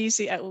not an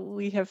easy.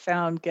 We have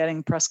found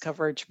getting press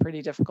coverage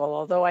pretty difficult.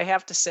 Although I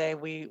have to say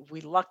we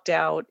lucked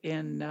out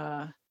in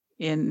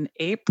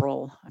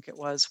April. I think it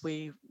was,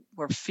 we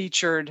were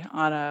featured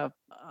on a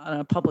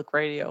public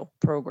radio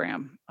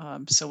program.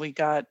 So we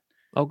got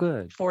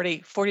good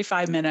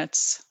 45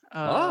 minutes.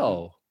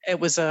 It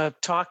was a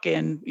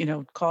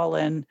call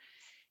in.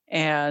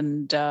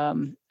 And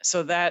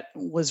so that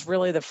was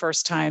really the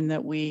first time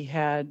that we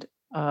had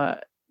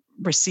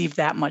received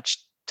that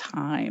much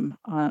time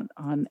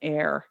on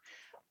air,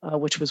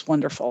 which was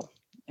wonderful.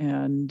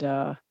 And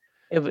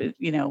it was,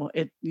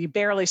 you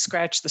barely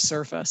scratched the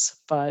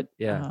surface, but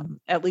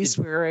at least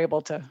we were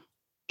able to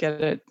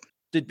get it.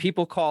 Did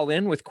people call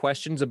in with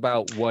questions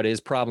about what is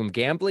problem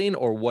gambling,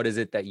 or what is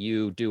it that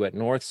you do at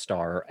North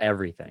Star, or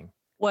everything?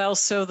 Well,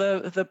 so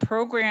the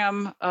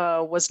program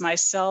was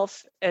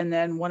myself and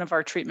then one of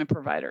our treatment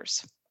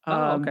providers.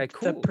 Okay,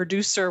 cool. The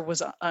producer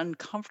was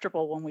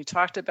uncomfortable when we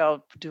talked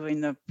about doing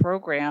the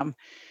program.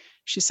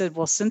 She said,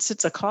 well, since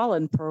it's a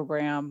call-in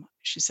program,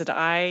 she said,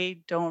 I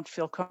don't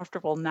feel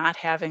comfortable not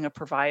having a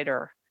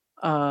provider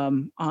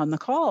on the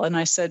call. And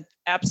I said,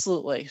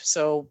 absolutely.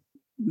 So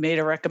made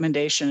a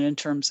recommendation in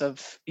terms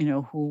of,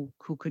 who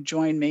could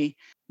join me.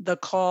 The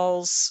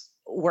calls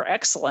were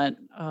excellent.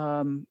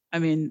 I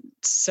mean,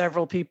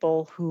 several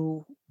people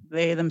who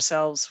they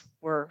themselves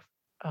were,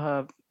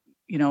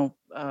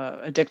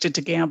 addicted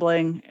to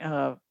gambling,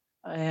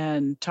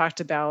 and talked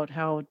about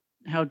how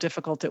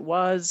difficult it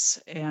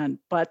was,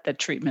 but that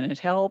treatment had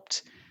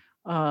helped.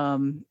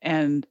 And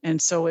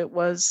so it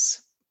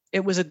was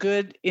a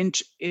good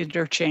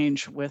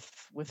interchange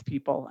with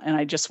people. And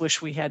I just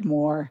wish we had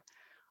more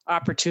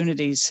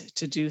opportunities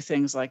to do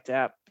things like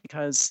that,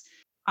 because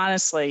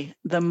honestly,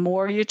 the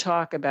more you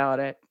talk about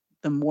it,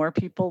 the more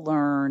people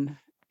learn.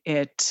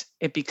 It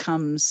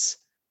becomes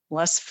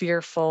less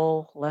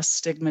fearful, less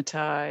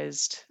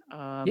stigmatized.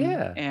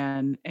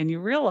 And you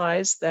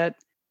realize that,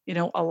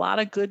 a lot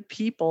of good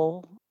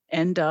people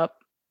end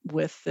up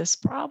with this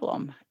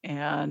problem,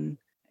 and,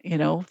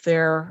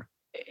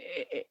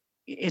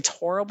 it's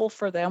horrible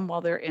for them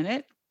while they're in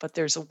it, but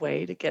there's a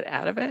way to get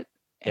out of it.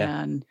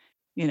 And,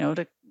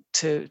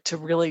 to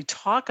really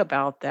talk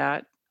about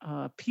that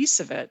piece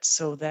of it,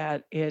 so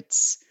that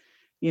it's,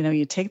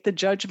 you take the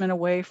judgment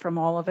away from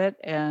all of it,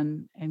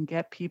 and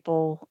get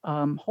people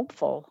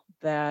hopeful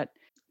that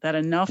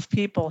enough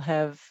people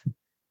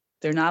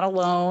they're not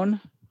alone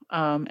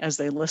as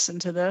they listen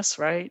to this,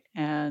 right?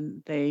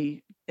 And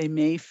they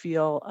may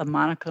feel a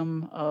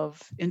modicum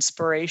of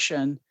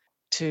inspiration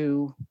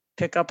to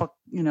pick up a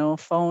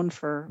phone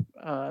for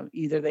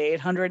either the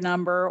 800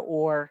 number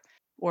or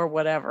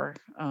whatever,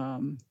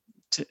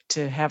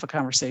 to have a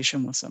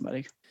conversation with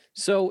somebody.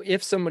 So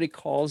if somebody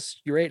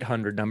calls your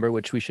 800 number,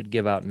 which we should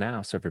give out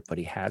now so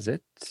everybody has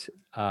it,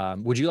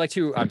 would you like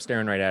to? I'm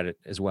staring right at it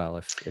as well,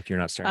 if you're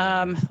not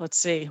staring. Let's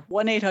see,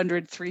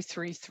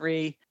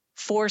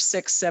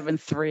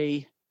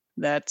 1-800-333-4673.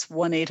 That's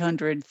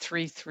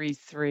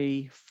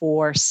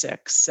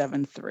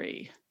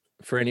 1-800-333-4673.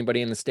 For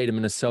anybody in the state of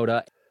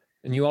Minnesota.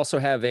 And you also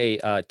have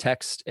a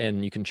text,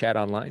 and you can chat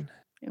online.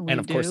 And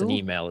of course, an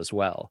email as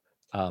well.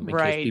 In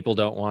case people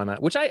don't want to,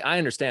 which I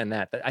understand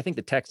that, but I think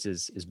the text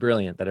is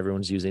brilliant that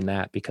everyone's using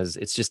that, because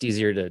it's just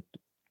easier to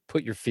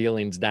put your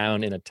feelings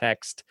down in a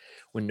text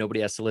when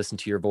nobody has to listen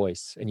to your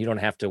voice, and you don't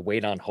have to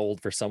wait on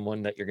hold for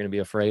someone that you're going to be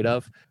afraid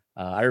of.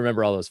 I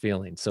remember all those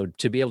feelings. So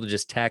to be able to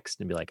just text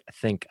and be like, I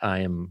think I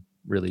am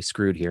really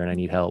screwed here and I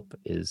need help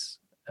is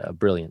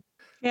brilliant.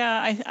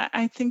 Yeah,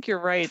 I think you're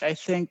right. I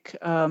think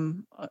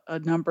a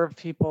number of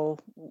people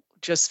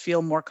just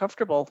feel more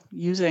comfortable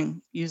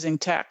using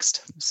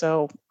text.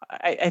 So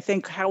I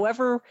think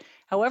however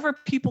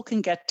people can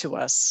get to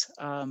us,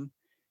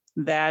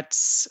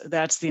 that's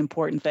the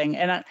important thing.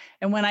 And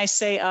when I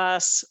say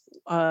us,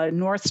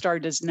 North Star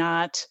does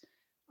not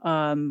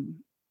um,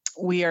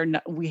 we are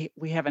not,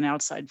 we have an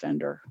outside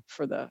vendor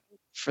for the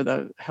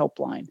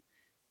helpline.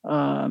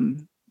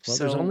 Um, Well,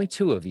 there's so only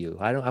two of you.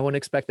 I wouldn't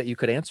expect that you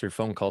could answer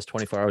phone calls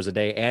 24 hours a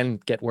day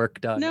and get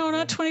work done. no,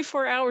 not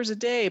 24 hours a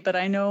day, but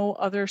I know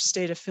other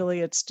state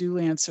affiliates do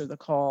answer the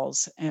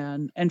calls,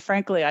 and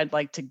frankly, I'd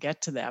like to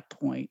get to that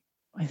point.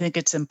 I think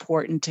it's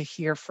important to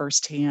hear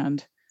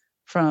firsthand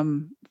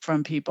from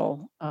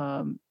people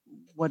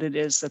what it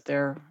is that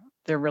they're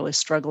really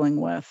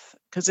struggling with,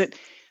 because it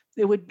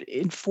would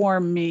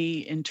inform me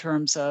in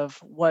terms of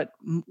what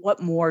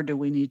more do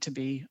we need to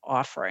be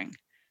offering,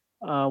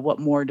 what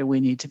more do we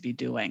need to be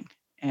doing,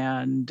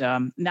 and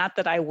not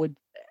that I would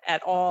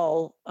at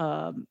all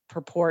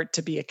purport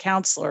to be a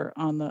counselor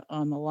on the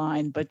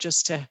line, but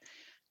just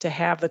to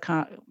have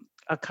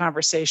a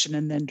conversation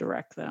and then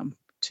direct them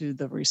to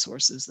the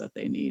resources that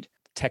they need.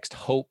 Text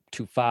HOPE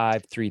to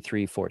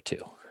 53342.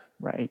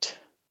 Right.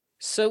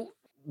 So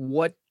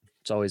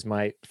it's always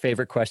my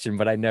favorite question,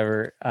 but I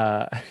never,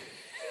 I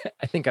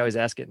think I always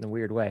ask it in a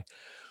weird way.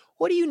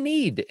 What do you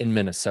need in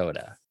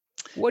Minnesota?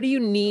 What do you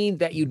need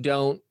that you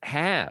don't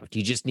have? Do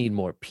you just need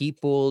more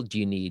people? Do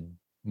you need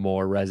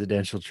more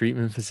residential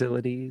treatment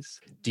facilities?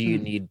 Do you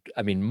need,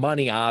 I mean,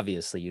 money,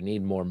 obviously you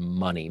need more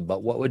money,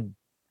 but what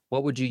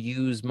would you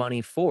use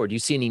money for? Do you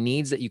see any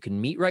needs that you can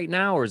meet right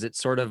now, or is it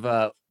sort of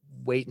a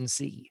wait and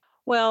see?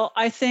 Well,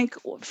 I think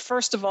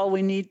first of all,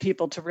 we need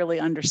people to really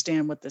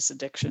understand what this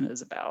addiction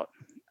is about.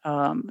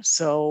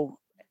 So,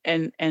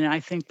 and I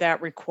think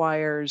that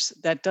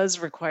does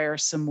require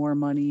some more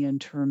money in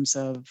terms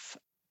of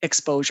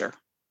exposure,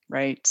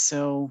 right?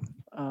 So,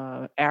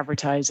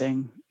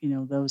 advertising,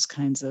 those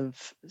kinds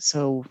of.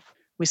 So,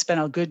 we spent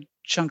a good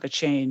chunk of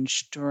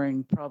change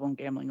during Problem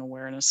Gambling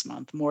Awareness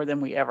Month, more than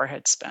we ever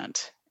had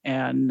spent,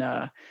 and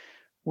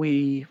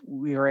we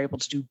were able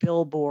to do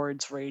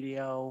billboards,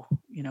 radio,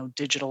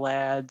 digital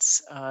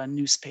ads,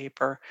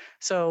 newspaper.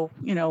 So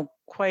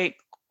quite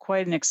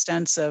an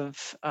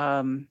extensive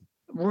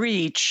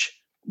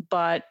reach,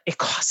 but it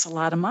costs a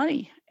lot of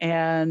money,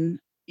 and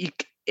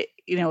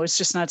it's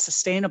just not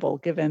sustainable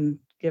given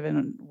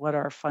what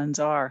our funds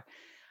are.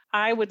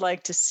 I would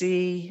like to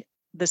see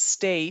the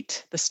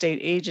state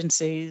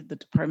agency, the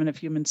Department of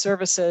Human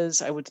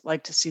Services. I would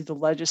like to see the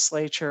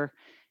legislature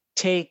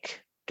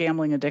take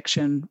gambling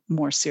addiction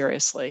more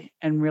seriously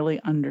and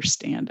really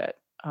understand it.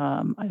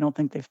 I don't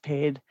think they've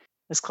paid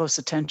as close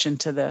attention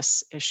to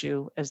this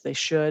issue as they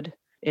should.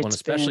 Well,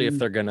 especially if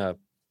they're going to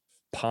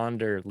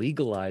ponder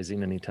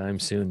legalizing anytime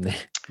soon,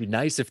 it'd be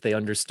nice if they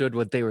understood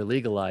what they were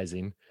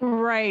legalizing.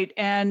 Right.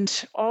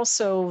 And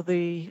also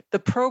the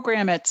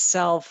program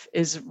itself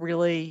is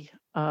really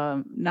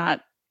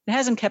it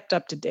hasn't kept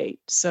up to date.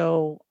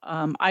 So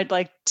I'd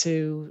like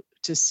to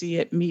see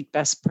it meet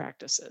best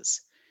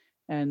practices.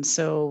 And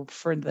so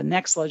for the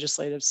next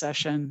legislative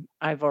session,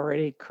 I've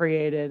already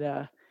created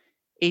a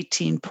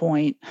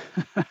 18-point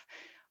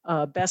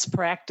best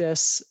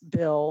practice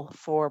bill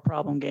for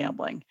problem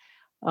gambling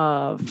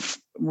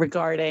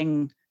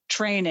regarding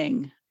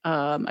training,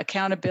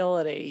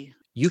 accountability.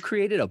 You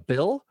created a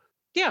bill?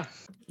 Yeah.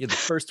 You're the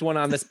first one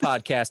on this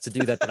podcast to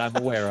do that I'm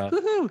aware of.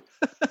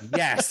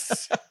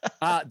 Yes.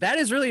 That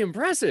is really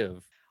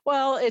impressive.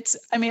 Well,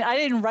 I mean, I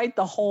didn't write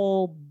the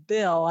whole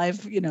bill.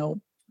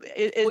 You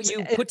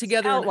put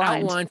together an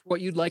outline for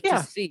what you'd like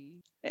to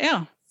see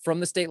from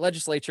the state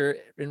legislature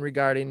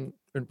regarding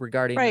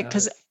right,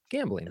 because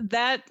gambling.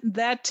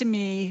 That to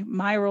me,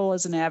 my role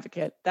as an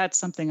advocate, that's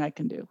something I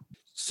can do.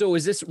 So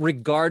is this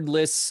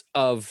regardless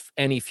of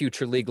any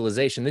future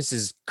legalization? This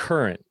is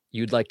current.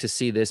 You'd like to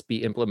see this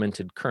be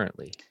implemented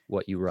currently,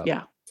 what you wrote.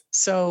 Yeah.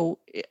 So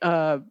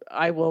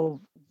I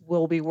will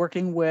be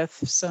working with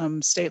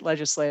some state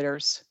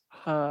legislators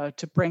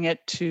to bring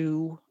it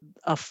to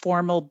a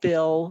formal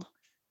bill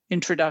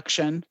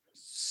introduction.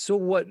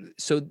 So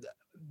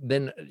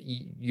then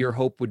your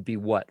hope would be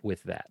what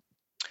with that?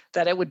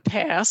 That it would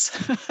pass,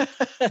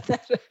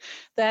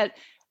 that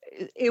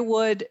it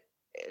would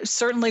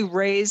certainly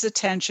raise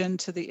attention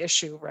to the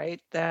issue, right?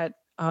 That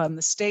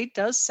the state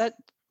does set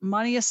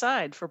money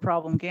aside for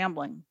problem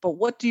gambling, but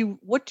what do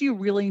you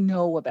really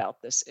know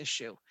about this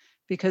issue?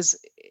 Because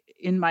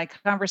in my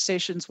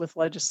conversations with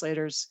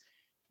legislators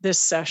this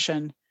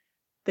session,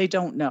 they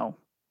don't know.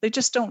 They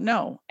just don't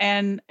know.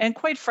 And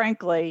quite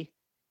frankly,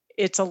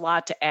 it's a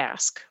lot to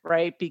ask,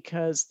 right?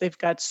 Because they've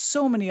got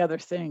so many other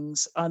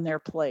things on their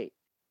plate.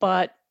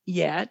 But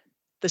yet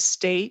the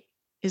state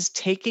is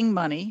taking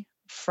money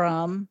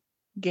from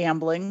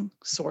gambling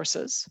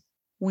sources.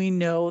 We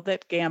know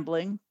that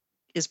gambling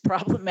is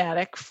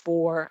problematic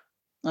for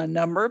a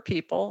number of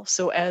people.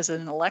 So as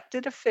an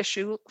elected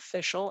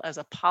official, as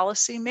a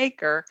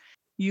policymaker,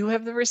 you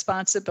have the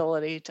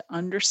responsibility to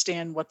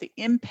understand what the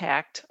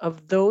impact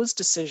of those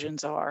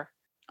decisions are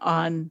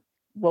on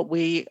what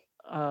we,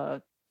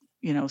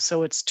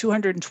 so it's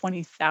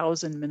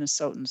 220,000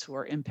 Minnesotans who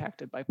are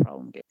impacted by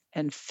problem gambling,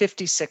 and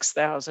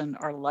 56,000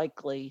 are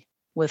likely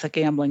with a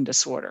gambling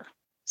disorder.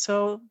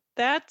 So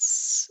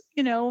that's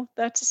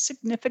a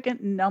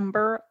significant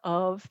number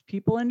of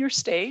people in your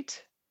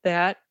state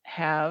that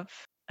have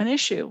an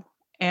issue.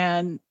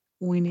 And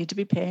we need to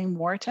be paying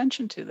more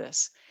attention to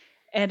this.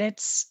 And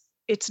it's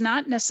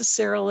not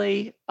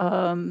necessarily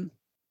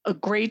a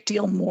great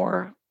deal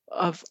more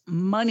of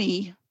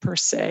money per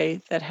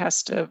se that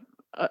has to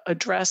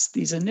address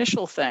these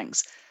initial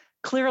things.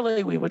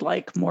 Clearly, we would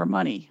like more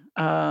money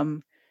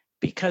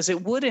because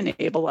it would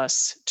enable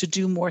us to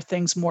do more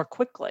things more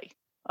quickly.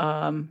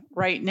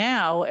 Right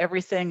now,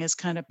 everything is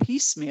kind of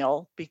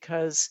piecemeal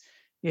because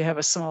you have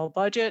a small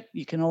budget.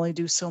 You can only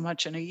do so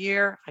much in a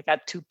year. I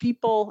got two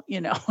people.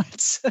 There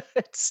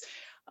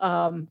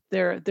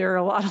are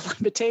a lot of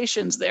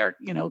limitations there.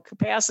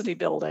 Capacity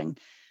building.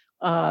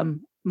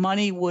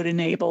 Money would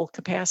enable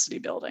capacity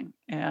building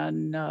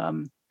and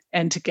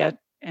to get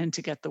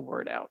the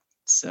word out.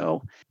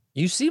 So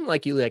You seem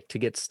like you like to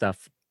get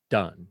stuff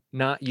done.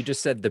 Not you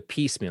just said the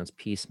piecemeal. It's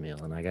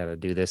piecemeal, and I got to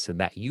do this and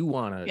that. You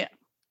want to yeah,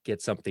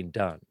 get something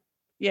done.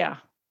 yeah.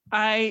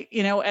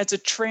 As a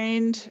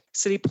trained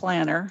city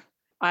planner,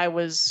 I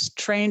was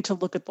trained to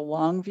look at the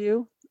long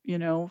view.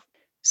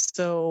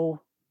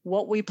 So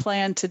what we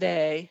plan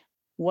today,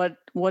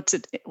 what's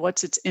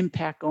its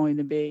impact going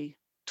to be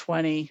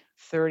 20,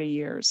 30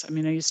 years? I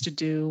mean, I used to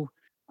do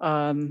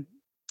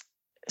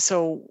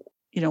so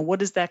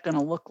what is that going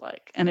to look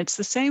like? And it's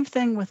the same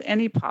thing with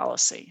any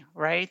policy,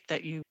 right?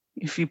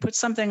 If you put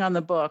something on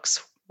the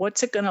books,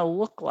 what's it going to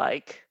look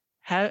like?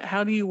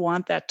 How do you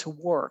want that to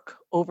work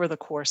over the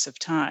course of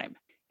time?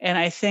 And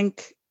I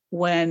think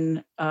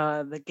when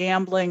the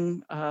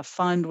gambling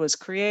fund was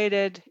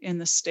created in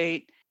the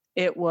state,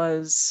 it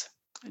was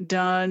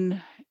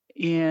done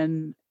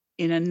in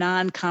a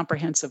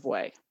non-comprehensive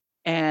way.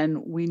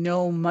 And we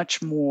know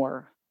much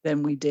more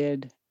than we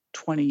did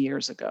 20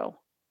 years ago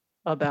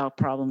about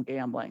problem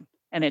gambling.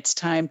 And it's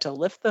time to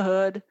lift the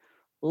hood,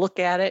 look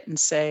at it and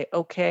say,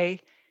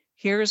 okay,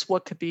 here's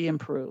what could be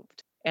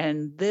improved.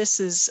 And this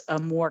is a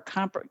more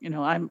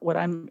what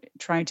I'm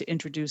trying to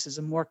introduce is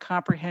a more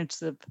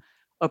comprehensive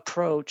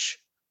approach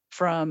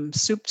from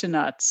soup to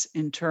nuts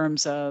in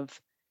terms of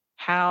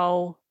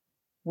how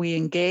we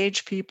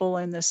engage people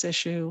in this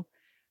issue,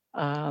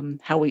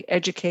 how we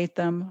educate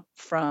them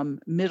from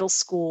middle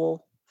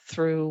school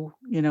through,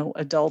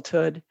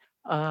 adulthood.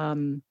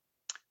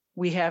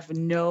 We have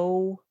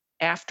no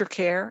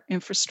aftercare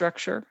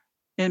infrastructure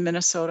in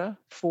Minnesota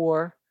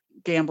for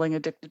gambling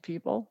addicted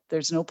people.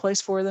 There's no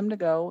place for them to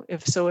go.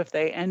 If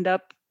they end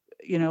up,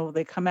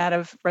 they come out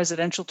of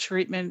residential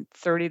treatment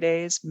 30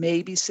 days,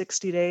 maybe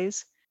 60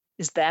 days.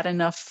 Is that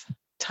enough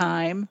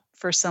time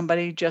for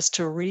somebody just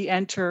to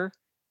re-enter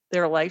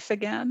their life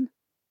again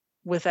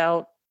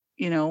without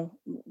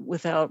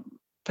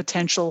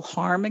potential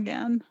harm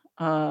again?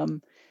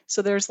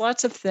 So there's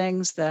lots of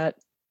things that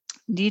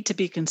need to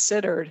be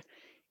considered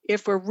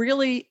if we're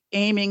really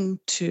aiming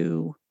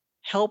to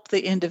help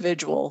the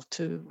individual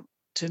to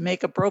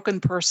make a broken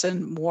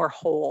person more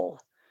whole,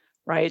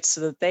 right?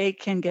 So that they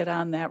can get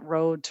on that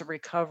road to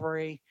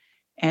recovery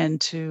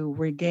and to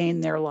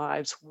regain their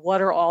lives.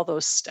 What are all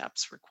those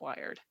steps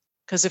required?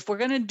 Because if we're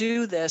going to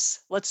do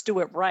this, let's do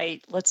it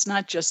right. Let's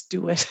not just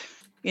do it,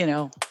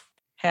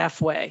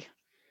 halfway.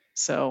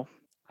 So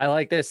I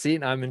like this. See,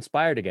 I'm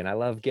inspired again. I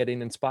love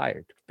getting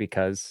inspired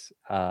because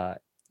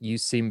you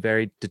seem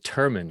very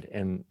determined,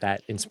 and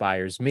that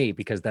inspires me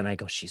because then I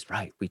go, she's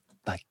right.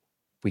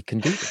 We can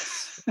do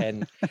this.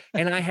 And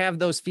I have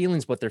those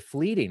feelings, but they're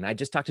fleeting. I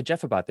just talked to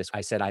Jeff about this.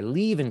 I said, I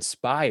leave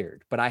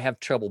inspired, but I have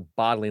trouble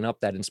bottling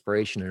up that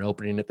inspiration and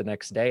opening it the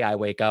next day. I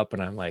wake up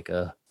and I'm like,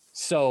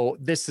 So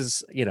this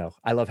is,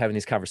 I love having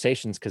these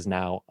conversations because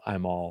now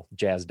I'm all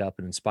jazzed up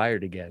and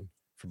inspired again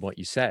from what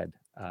you said.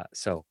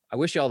 So I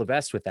wish you all the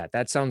best with that.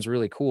 That sounds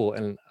really cool.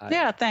 And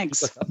yeah,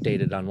 thanks. Keep us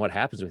updated on what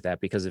happens with that,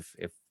 because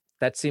if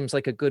that seems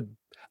like a good,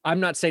 I'm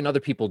not saying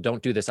other people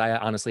don't do this. I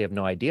honestly have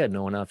no idea.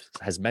 No one else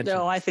has mentioned.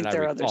 No, I think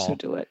there are others who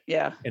do it.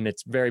 Yeah. And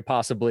it's very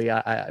possibly,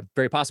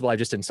 very possible I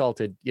just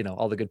insulted,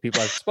 all the good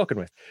people I've spoken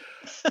with.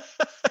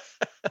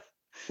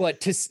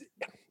 But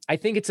I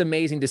think it's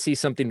amazing to see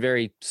something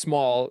very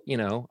small.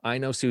 I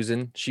know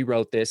Susan, she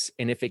wrote this,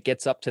 and if it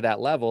gets up to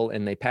that level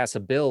and they pass a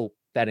bill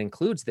that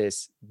includes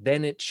this,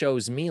 then it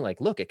shows me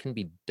like, look, it can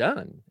be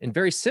done and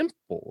very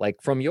simple,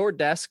 like from your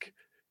desk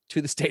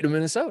to the state of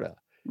Minnesota.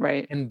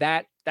 Right. And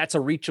that's a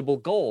reachable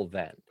goal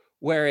then.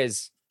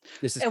 Whereas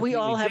this is, and we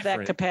all have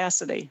different. That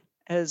capacity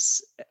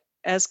as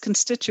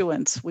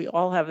constituents. We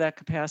all have that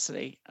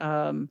capacity.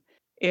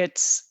 It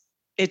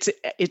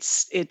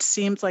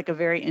seems like a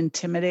very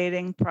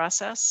intimidating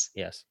process.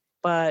 Yes.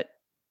 But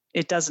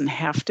it doesn't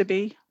have to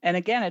be. And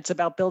again, it's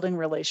about building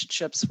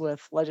relationships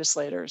with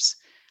legislators,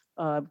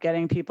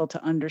 getting people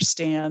to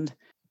understand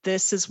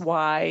this is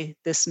why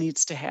this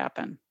needs to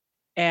happen.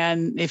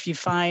 And if you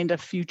find a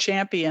few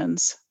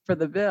champions for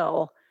the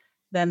bill,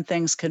 then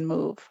things can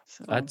move.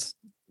 So.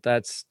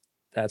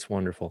 That's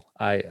wonderful.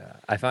 I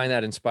find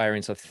that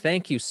inspiring. So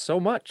thank you so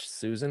much,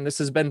 Susan. This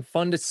has been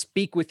fun to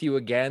speak with you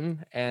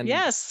again. And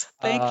yes,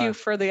 thank you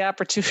for the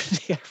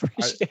opportunity. I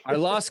appreciate our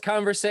lost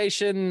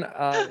conversation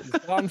is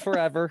gone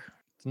forever.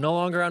 It's no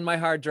longer on my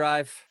hard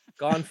drive.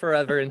 Gone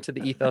forever into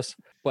the ethos.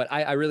 But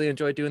I really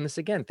enjoyed doing this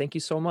again. Thank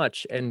you so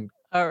much. And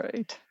All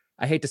right.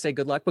 I hate to say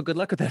good luck, but good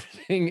luck with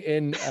everything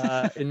in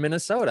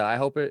Minnesota. I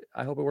hope it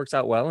works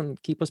out well, and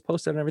keep us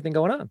posted on everything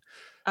going on.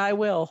 I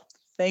will.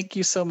 Thank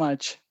you so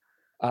much.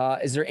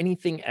 Is there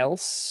anything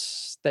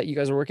else that you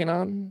guys are working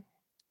on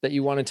that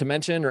you wanted to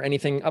mention, or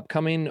anything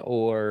upcoming,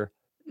 or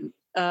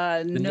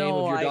the name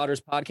of your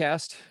daughter's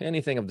podcast?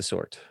 Anything of the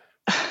sort?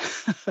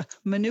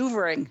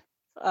 Maneuvering.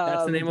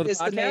 That's the name of the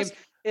podcast?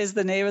 Is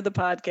the name of the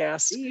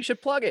podcast. You should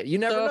plug it. You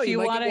never know. If you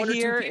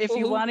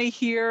want to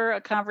hear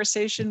a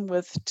conversation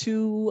with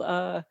two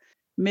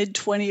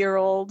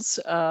mid-20-year-olds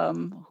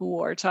who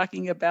are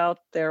talking about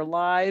their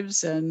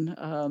lives,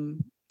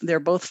 and they're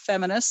both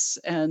feminists,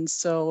 and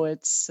so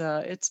it's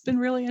been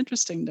really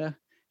interesting to.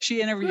 She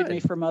interviewed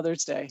me for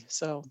Mother's Day,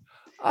 so.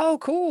 Oh,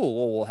 cool.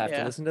 Well, we'll have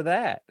to listen to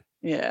that.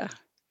 Yeah.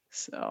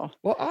 So.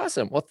 Well,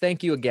 awesome. Well,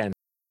 thank you again.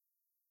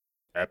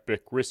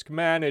 Epic Risk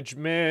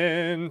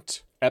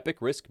Management.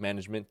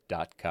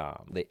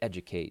 EpicRiskManagement.com. They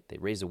educate, they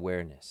raise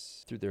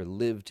awareness through their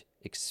lived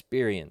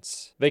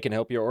experience. They can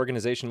help your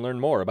organization learn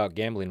more about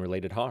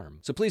gambling-related harm.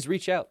 So please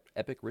reach out,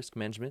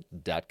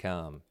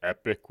 EpicRiskManagement.com.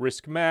 Epic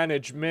Risk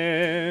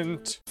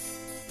Management.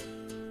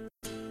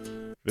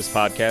 This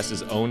podcast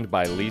is owned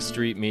by Lee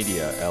Street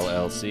Media,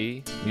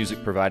 LLC.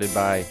 Music provided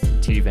by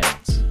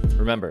T-Vance.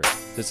 Remember,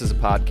 this is a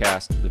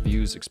podcast. The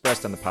views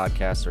expressed on the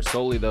podcast are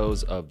solely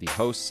those of the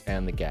hosts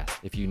and the guests.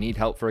 If you need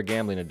help for a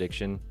gambling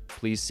addiction,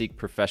 please seek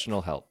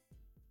professional help.